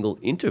had a single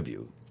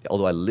interview,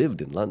 although I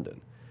lived in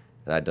London.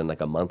 And I'd done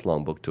like a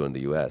month-long book tour in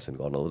the US and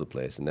gone all over the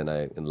place. And then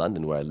in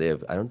London, where I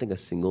live, I don't think a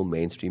single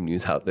mainstream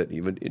news outlet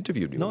even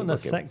interviewed me. Not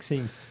enough sex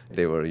scenes.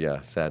 They were,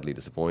 sadly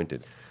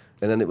disappointed.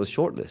 And then it was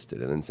shortlisted,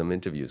 and then some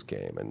interviews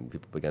came, and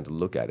people began to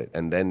look at it.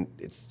 And then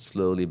it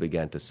slowly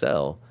began to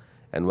sell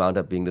and wound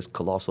up being this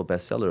colossal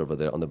bestseller over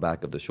there on the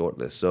back of the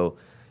shortlist. So,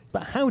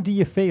 but how do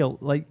you feel?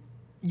 Like,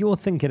 you're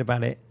thinking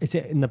about it. Is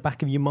it in the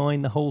back of your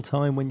mind the whole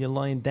time when you're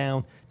lying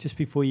down just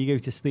before you go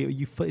to sleep?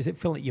 Does it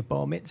feel like your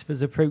bar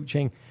mitzvah's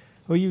approaching?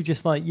 Or are you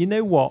just like, you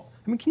know what?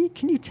 I mean,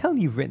 can you tell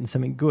you've written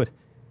something good?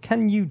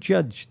 Can you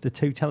judge the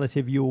totality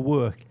of your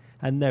work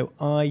and know,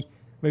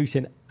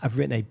 Mohsin, I've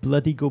written a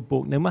bloody good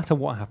book, no matter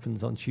what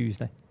happens on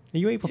Tuesday? Are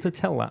you able to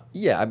tell that?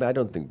 Yeah, I mean, I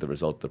don't think the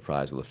result of the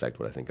prize will affect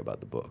what I think about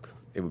the book.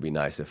 It would be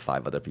nice if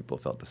 5 other people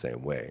felt the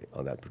same way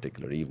on that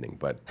particular evening,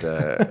 but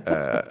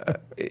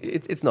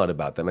it's not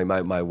about that. I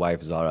mean, my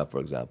wife, Zara, for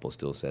example,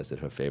 still says that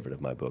her favorite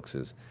of my books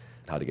is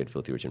How to Get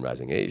Filthy Rich in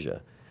Rising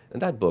Asia.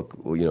 And that book,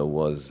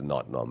 was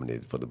not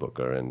nominated for the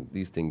Booker, and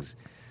these things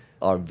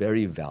are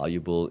very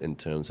valuable in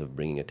terms of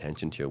bringing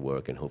attention to your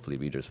work and hopefully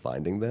readers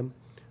finding them.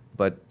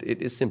 But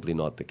it is simply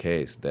not the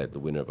case that the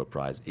winner of a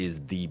prize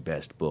is the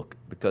best book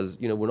because,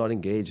 we're not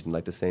engaged in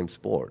like the same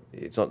sport.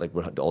 It's not like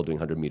we're all doing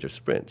 100-meter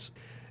sprints.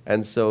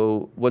 And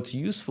so what's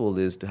useful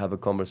is to have a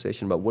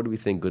conversation about what do we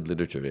think good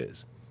literature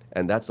is.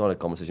 And that's not a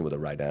conversation with a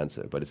right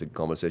answer, but it's a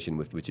conversation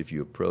with which if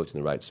you approach in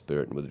the right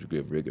spirit and with a degree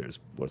of rigor is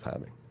worth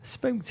having. I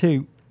spoke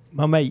to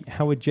my mate,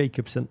 Howard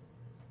Jacobson,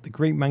 the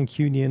great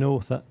Mancunian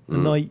author, the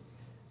night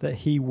that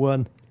he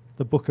won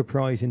the Booker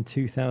Prize in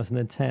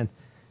 2010.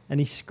 And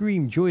he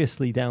screamed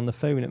joyously down the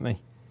phone at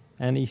me.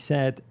 And he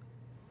said,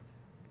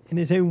 in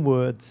his own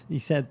words, he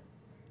said,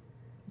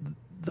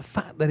 the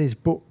fact that his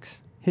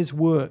books, his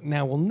work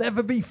now will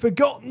never be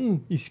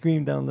forgotten, he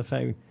screamed down the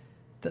phone.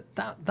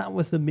 That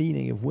was the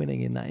meaning of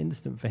winning in that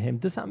instant for him.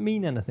 Does that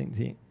mean anything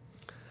to you?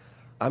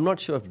 I'm not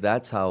sure if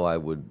that's how I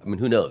would... I mean,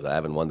 who knows? I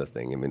haven't won the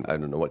thing. I mean, I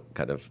don't know what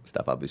kind of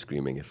stuff I'll be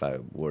screaming if I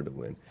were to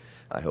win.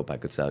 I hope I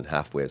could sound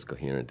halfway as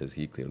coherent as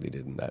he clearly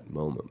did in that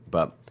moment.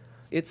 But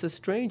it's a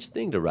strange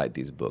thing to write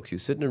these books. You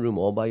sit in a room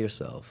all by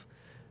yourself,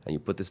 and you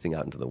put this thing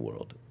out into the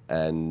world.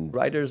 And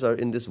writers are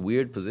in this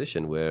weird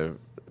position where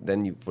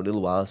then for a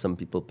little while, some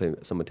people pay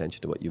some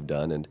attention to what you've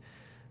done, and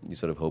you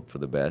sort of hope for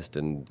the best.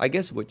 And I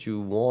guess what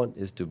you want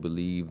is to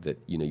believe that,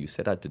 you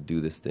set out to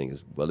do this thing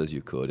as well as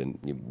you could, and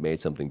you made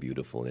something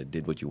beautiful, and it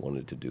did what you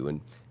wanted to do,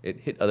 and it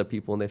hit other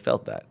people, and they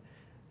felt that.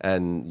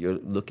 And you're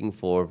looking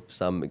for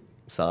some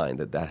sign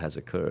that has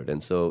occurred.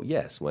 And so,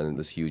 yes, when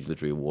this huge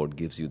literary award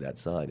gives you that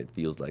sign, it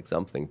feels like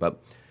something. But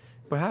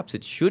perhaps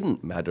it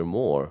shouldn't matter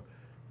more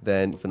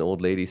than if an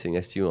old lady sitting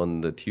next to you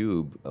on the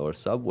tube or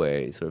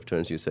subway sort of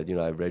turns to you and said,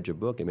 I've read your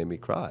book, it made me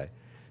cry.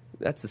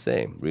 That's the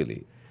same,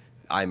 really.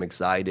 I'm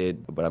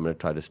excited, but I'm going to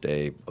try to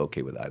stay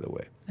okay with either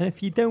way. And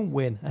if you don't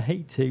win, I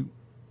hate to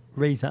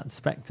raise that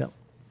spectre.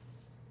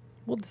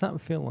 What does that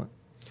feel like?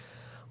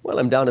 Well,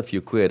 I'm down a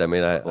few quid. I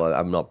mean,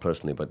 I'm not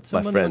personally, but Some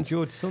my money friends. on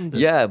George Saunders.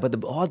 Yeah, but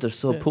the odds are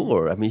so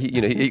poor. I mean,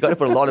 you got to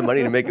put a lot of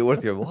money to make it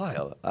worth your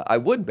while. I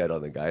would bet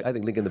on the guy. I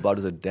think Lincoln the Bard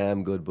is a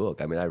damn good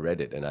book. I mean, I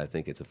read it, and I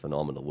think it's a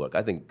phenomenal work.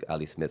 I think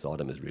Ali Smith's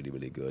Autumn is really,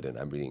 really good, and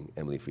I'm reading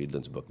Emily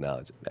Friedland's book now.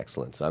 It's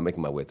excellent. So I'm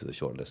making my way through the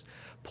shortlist.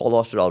 Paul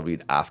Auster I'll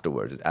read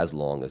afterwards. It's as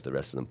long as the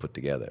rest of them put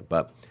together.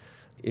 But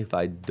if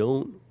I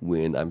don't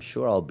win, I'm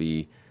sure I'll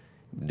be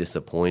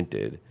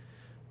disappointed,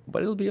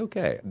 but it'll be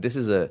okay. This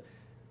is a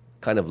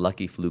kind of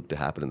lucky fluke to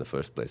happen in the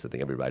first place. I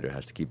think every writer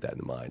has to keep that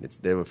in mind.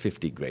 There were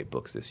 50 great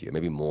books this year,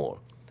 maybe more.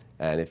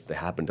 And if they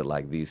happen to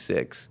like these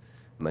 6,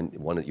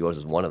 yours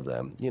is one of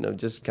them,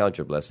 just count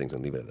your blessings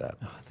and leave it at that.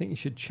 I think you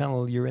should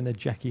channel your inner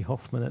Jackie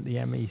Hoffman at the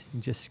Emmys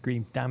and just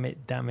scream, damn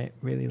it,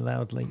 really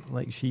loudly,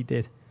 like she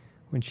did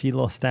when she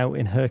lost out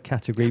in her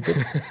category.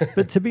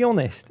 But to be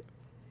honest,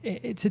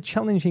 it's a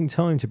challenging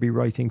time to be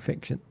writing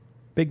fiction.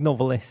 Big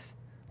novelists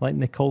like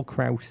Nicole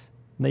Krauss,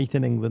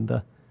 Nathan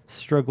Englander,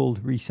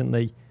 struggled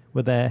recently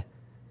with their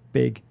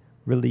big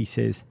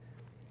releases.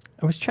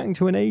 I was chatting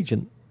to an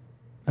agent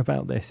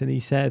about this, and he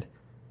said,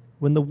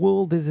 when the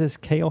world is as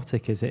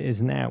chaotic as it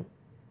is now,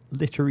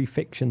 literary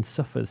fiction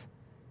suffers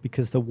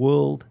because the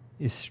world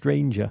is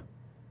stranger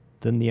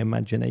than the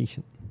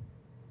imagination.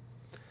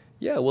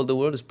 Yeah, well, the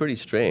world is pretty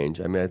strange.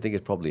 I mean, I think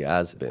it probably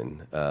has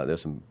been.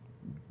 There's some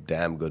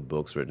damn good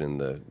books written in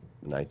the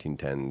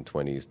 1910s,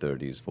 20s,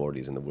 30s,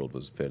 40s, and the world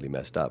was fairly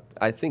messed up.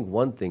 I think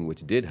one thing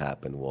which did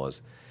happen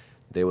was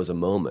there was a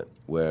moment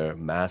where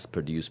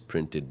mass-produced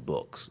printed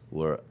books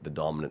were the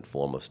dominant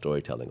form of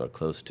storytelling, or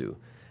close to.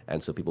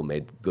 And so people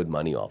made good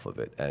money off of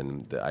it.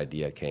 And the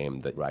idea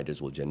came that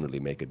writers will generally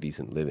make a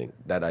decent living.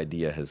 That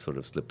idea has sort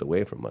of slipped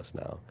away from us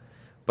now.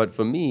 But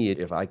for me,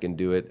 if I can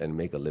do it and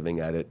make a living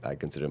at it, I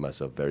consider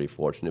myself very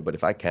fortunate. But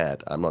if I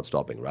can't, I'm not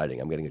stopping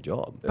writing. I'm getting a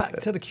job. Back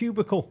to the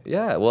cubicle.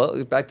 Yeah,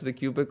 well, back to the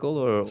cubicle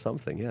or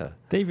something, yeah.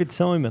 David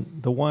Simon,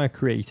 the Wire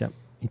creator,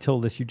 he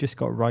told us you just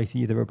got to write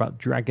either about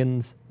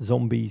dragons,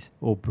 zombies,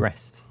 or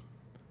breasts.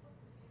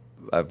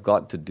 I've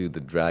got to do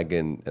the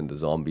dragon and the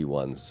zombie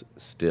ones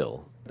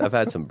still. I've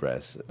had some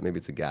breasts. Maybe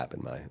it's a gap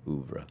in my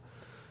oeuvre.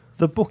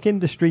 The book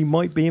industry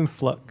might be in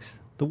flux.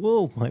 The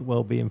world might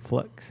well be in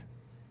flux.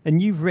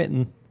 And you've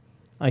written,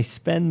 I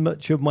spend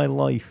much of my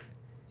life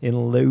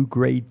in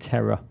low-grade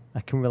terror.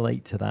 I can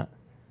relate to that,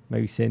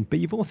 Mohsin. But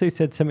you've also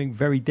said something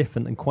very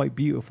different and quite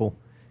beautiful.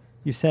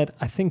 You said,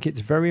 I think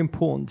it's very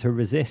important to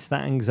resist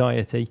that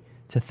anxiety,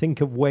 to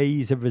think of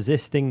ways of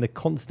resisting the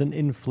constant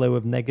inflow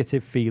of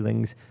negative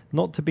feelings,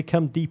 not to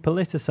become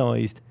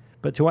depoliticized,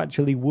 but to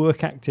actually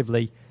work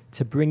actively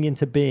to bring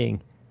into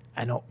being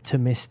an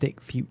optimistic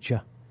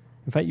future.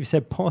 In fact, you've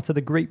said part of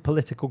the great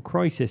political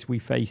crisis we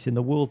face in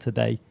the world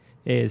today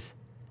is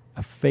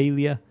a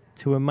failure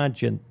to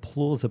imagine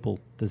plausible,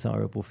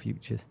 desirable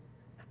futures.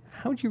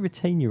 How do you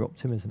retain your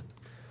optimism?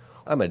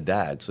 I'm a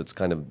dad, so it's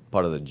kind of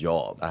part of the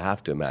job. I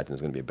have to imagine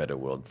there's going to be a better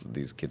world for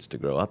these kids to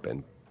grow up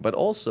in. But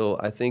also,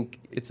 I think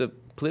it's a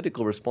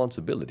political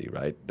responsibility,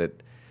 right?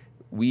 That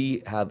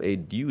we have a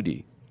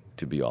duty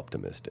to be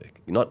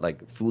optimistic. Not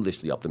like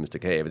foolishly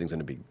optimistic, hey, everything's going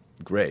to be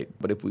great,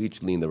 but if we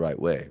each lean the right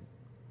way.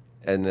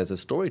 And as a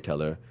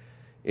storyteller,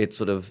 it's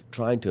sort of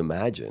trying to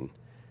imagine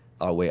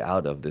our way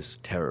out of this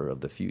terror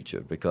of the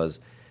future, because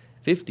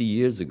 50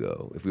 years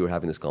ago, if we were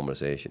having this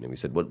conversation and we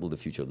said, what will the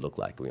future look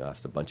like? We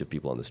asked a bunch of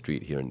people on the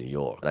street here in New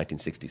York,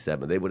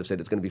 1967, they would have said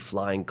it's going to be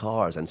flying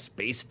cars and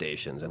space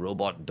stations and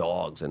robot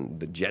dogs and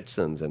the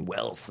Jetsons and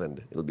wealth,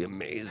 and it'll be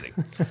amazing.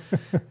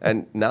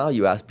 And now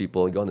you ask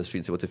people, you go on the street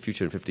and say, what's the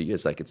future in 50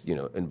 years? Like, it's,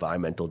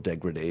 environmental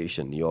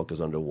degradation. New York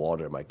is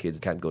underwater. My kids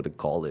can't go to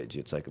college.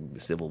 It's like a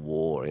civil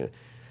war.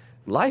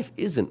 Life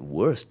isn't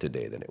worse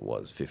today than it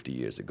was 50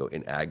 years ago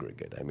in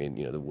aggregate. I mean,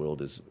 the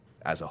world is,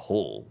 as a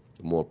whole,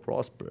 more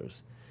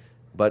prosperous.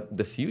 But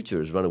the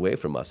futures run away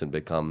from us and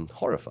become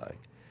horrifying.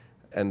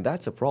 And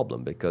that's a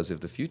problem, because if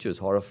the future is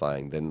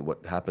horrifying, then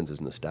what happens is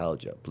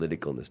nostalgia,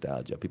 political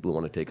nostalgia. People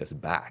want to take us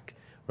back,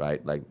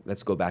 right? Like,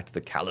 let's go back to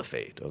the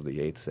caliphate of the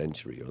 8th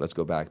century, or let's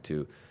go back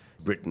to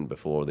Britain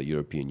before the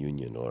European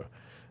Union, or...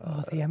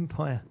 the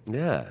empire.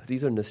 Yeah,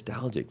 these are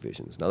nostalgic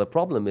visions. Now, the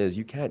problem is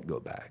you can't go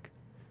back.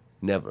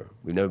 Never.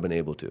 We've never been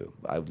able to.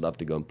 I would love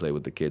to go and play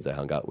with the kids I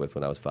hung out with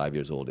when I was 5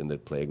 years old in the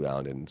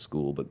playground in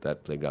school, but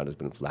that playground has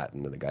been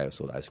flattened, and the guy who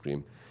sold ice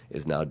cream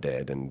is now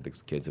dead, and the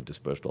kids have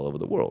dispersed all over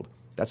the world.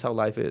 That's how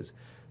life is.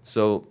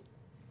 So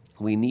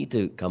we need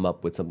to come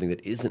up with something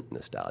that isn't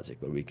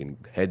nostalgic, where we can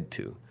head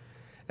to.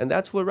 And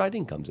that's where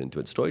writing comes into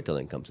it,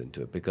 storytelling comes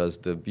into it, because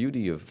the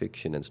beauty of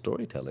fiction and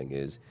storytelling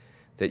is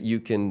that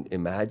you can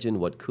imagine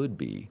what could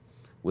be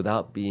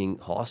without being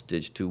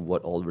hostage to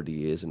what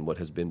already is and what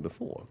has been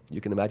before. You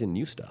can imagine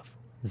new stuff.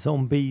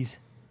 Zombies,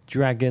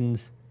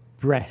 dragons,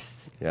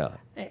 breasts. Yeah,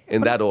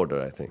 in that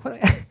order, I think.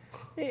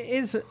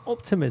 Is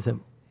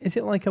optimism, is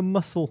it like a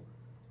muscle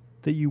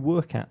that you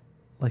work at,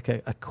 like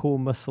a core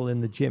muscle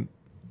in the gym?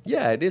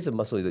 Yeah, it is a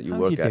muscle that you How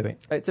work do you at. do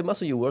it? It's a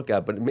muscle you work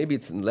at, but maybe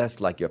it's less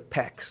like your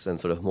pecs and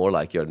sort of more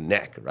like your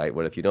neck, right?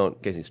 Where if you don't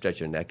occasionally stretch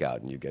your neck out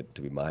and you get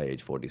to be my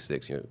age,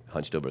 46, you're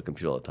hunched over a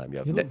computer all the time.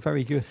 You look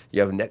very good. You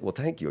have neck. Well,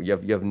 thank you. You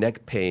have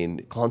neck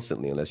pain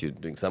constantly unless you're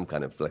doing some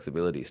kind of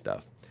flexibility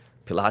stuff.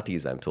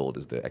 Pilates, I'm told,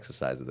 is the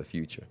exercise of the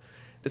future.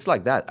 It's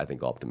like that, I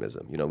think,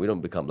 optimism. You know, we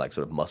don't become like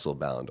sort of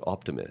muscle-bound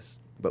optimists,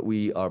 but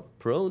we are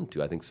prone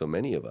to, I think so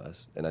many of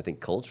us, and I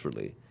think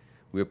culturally,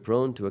 we're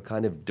prone to a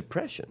kind of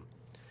depression.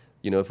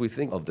 You know, if we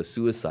think of the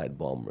suicide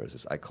bomber as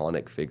this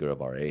iconic figure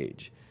of our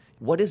age,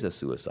 what is a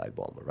suicide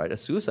bomber, right? A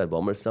suicide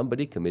bomber is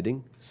somebody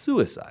committing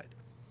suicide.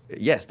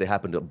 Yes, they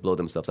happen to blow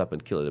themselves up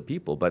and kill other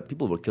people, but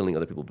people were killing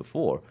other people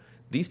before.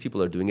 These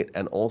people are doing it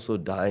and also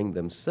dying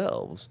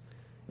themselves.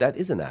 That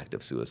is an act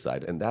of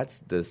suicide, and that's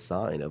the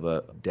sign of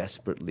a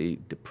desperately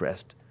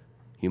depressed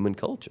human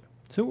culture.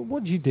 So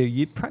what do?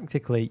 You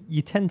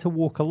tend to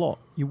walk a lot.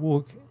 You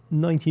walk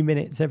 90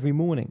 minutes every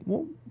morning.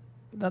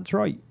 That's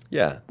right.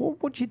 Yeah.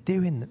 What do you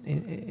do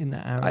in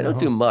that hour? I don't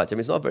do much. I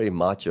mean, it's not very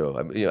macho.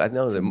 I mean, I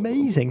know it's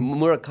amazing.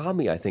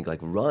 Murakami, I think,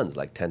 runs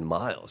 10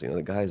 miles. You know,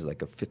 the guy's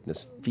like a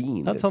fitness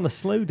fiend. That's on a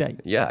slow day.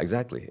 Yeah,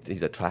 exactly.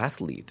 He's a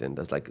triathlete and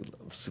does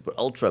super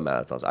ultra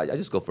marathons. I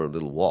just go for a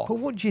little walk. But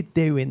what do you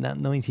do in that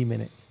 90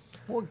 minutes?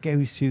 What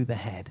goes through the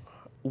head?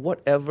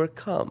 Whatever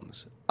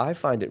comes. I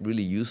find it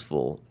really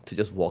useful to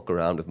just walk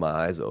around with my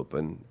eyes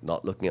open,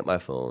 not looking at my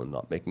phone,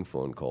 not making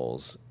phone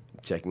calls,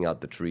 checking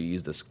out the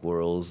trees, the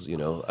squirrels, you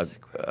know,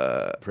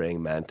 a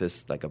praying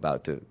mantis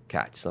about to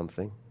catch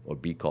something or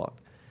be caught.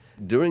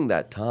 During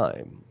that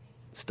time,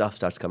 stuff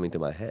starts coming to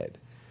my head.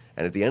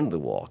 And at the end of the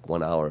walk,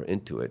 1 hour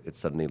into it, it's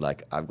suddenly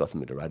like, I've got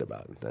something to write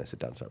about. And I sit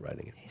down and start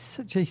writing it. It's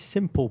such a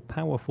simple,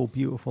 powerful,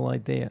 beautiful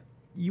idea.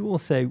 You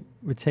also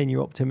retain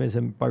your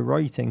optimism by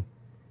writing.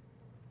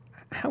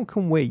 How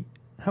can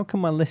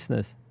my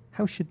listeners,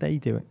 how should they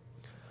do it?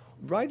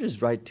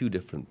 Writers write two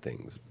different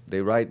things.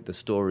 They write the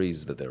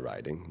stories that they're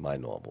writing, my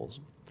novels,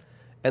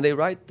 and they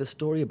write the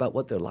story about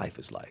what their life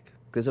is like.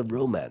 There's a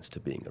romance to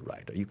being a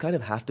writer. You kind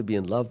of have to be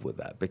in love with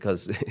that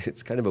because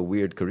it's kind of a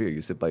weird career.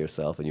 You sit by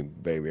yourself and you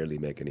very rarely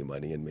make any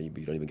money and maybe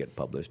you don't even get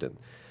published. And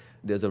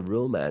there's a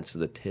romance to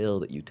the tale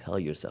that you tell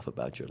yourself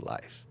about your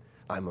life.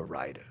 I'm a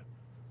writer.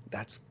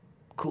 That's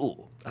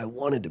cool. I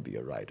wanted to be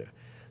a writer.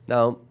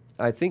 Now,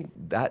 I think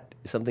that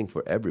is something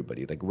for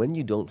everybody. Like when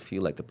you don't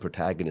feel like the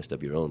protagonist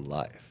of your own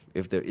life,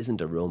 if there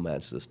isn't a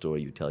romance to the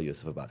story you tell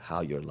yourself about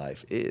how your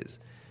life is,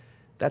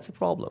 that's a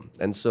problem.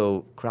 And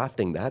so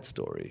crafting that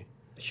story,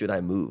 should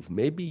I move?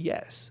 Maybe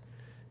yes.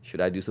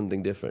 Should I do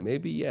something different?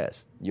 Maybe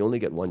yes. You only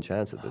get one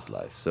chance at this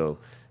life. So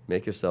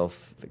make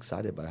yourself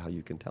excited by how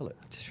you can tell it.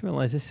 I just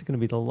realised this is going to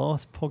be the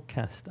last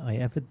podcast I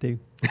ever do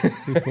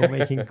before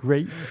making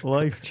great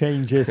life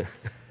changes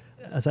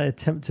as I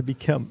attempt to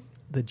become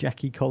the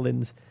Jackie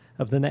Collins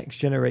of the next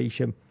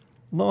generation.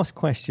 Last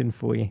question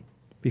for you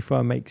before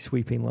I make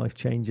sweeping life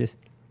changes.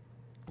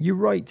 You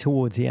write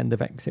towards the end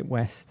of Exit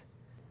West.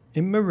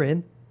 In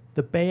Marin,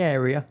 the Bay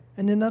Area,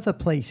 and in other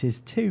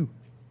places too,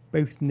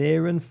 both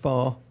near and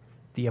far,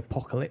 the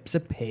apocalypse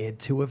appeared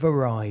to have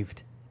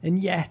arrived. And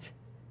yet,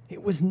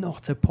 it was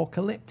not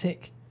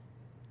apocalyptic.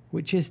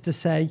 Which is to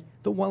say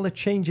that while the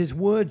changes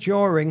were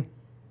jarring,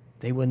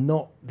 they were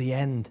not the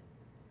end.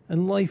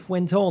 And life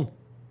went on.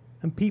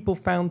 And people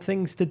found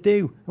things to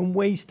do and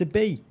ways to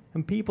be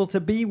and people to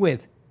be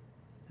with.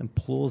 And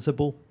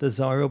plausible,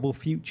 desirable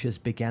futures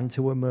began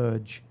to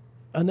emerge.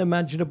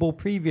 Unimaginable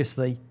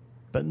previously,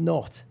 but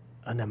not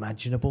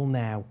unimaginable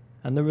now.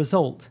 And the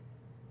result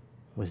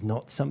was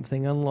not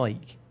something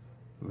unlike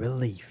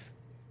relief.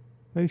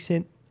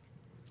 Mohsin,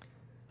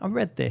 I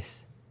read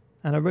this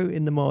and I wrote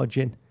in the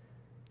margin,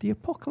 the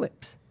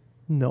apocalypse,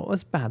 not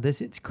as bad as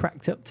it's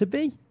cracked up to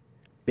be.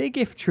 Big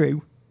if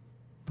true,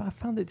 but I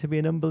found it to be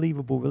an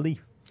unbelievable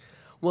relief.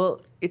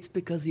 Well, it's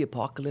because the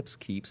apocalypse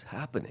keeps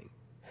happening,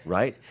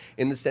 right?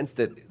 In the sense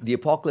that the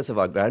apocalypse of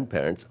our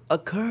grandparents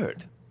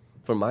occurred.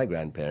 For my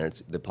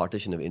grandparents, the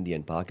partition of India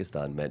and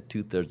Pakistan meant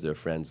 2/3 of their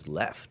friends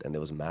left, and there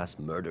was mass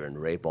murder and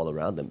rape all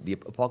around them. The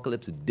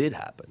apocalypse did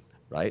happen,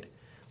 right?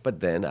 But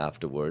then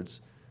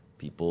afterwards,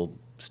 people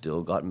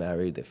still got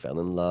married, they fell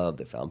in love,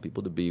 they found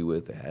people to be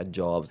with, they had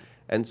jobs.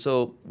 And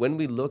so when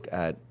we look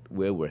at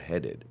where we're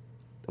headed,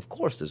 of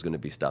course there's going to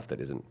be stuff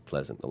that isn't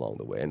pleasant along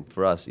the way. And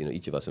for us, you know,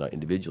 each of us in our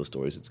individual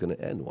stories, it's going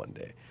to end one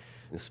day.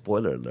 And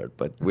spoiler alert,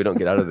 but we don't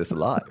get out of this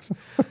alive.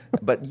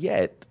 But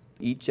yet,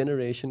 each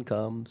generation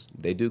comes,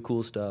 they do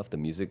cool stuff, the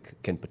music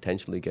can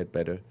potentially get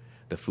better,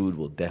 the food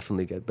will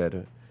definitely get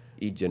better.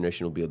 Each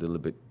generation will be a little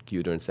bit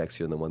cuter and sexier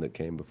than the one that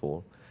came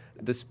before.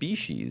 The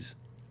species,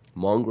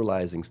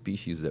 mongrelizing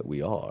species that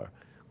we are,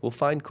 will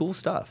find cool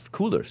stuff,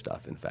 cooler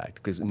stuff, in fact.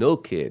 Because no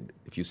kid,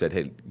 if you said,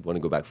 hey, you want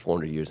to go back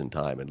 400 years in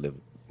time and live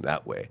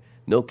that way,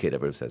 no kid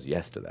ever says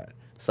yes to that.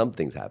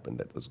 Something's happened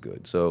that was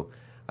good. So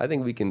I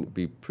think we can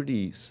be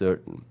pretty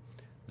certain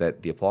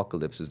that the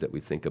apocalypses that we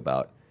think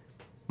about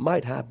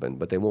might happen,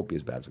 but they won't be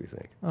as bad as we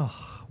think.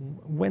 Oh,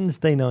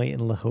 Wednesday night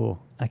in Lahore.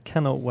 I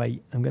cannot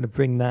wait. I'm going to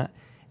bring that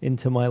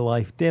into my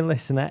life. Dear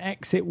listener,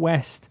 Exit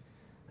West,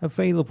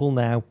 Available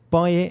now.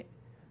 Buy it,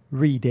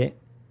 read it.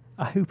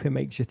 I hope it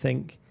makes you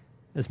think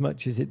as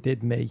much as it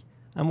did me.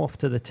 I'm off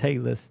to the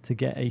tailor's to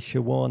get a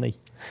Shawani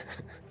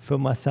for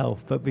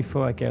myself. But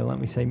before I go, let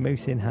me say,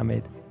 Mohsin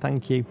Hamid,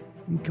 thank you,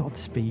 and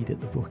Godspeed at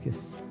the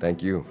Bookers.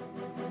 Thank you.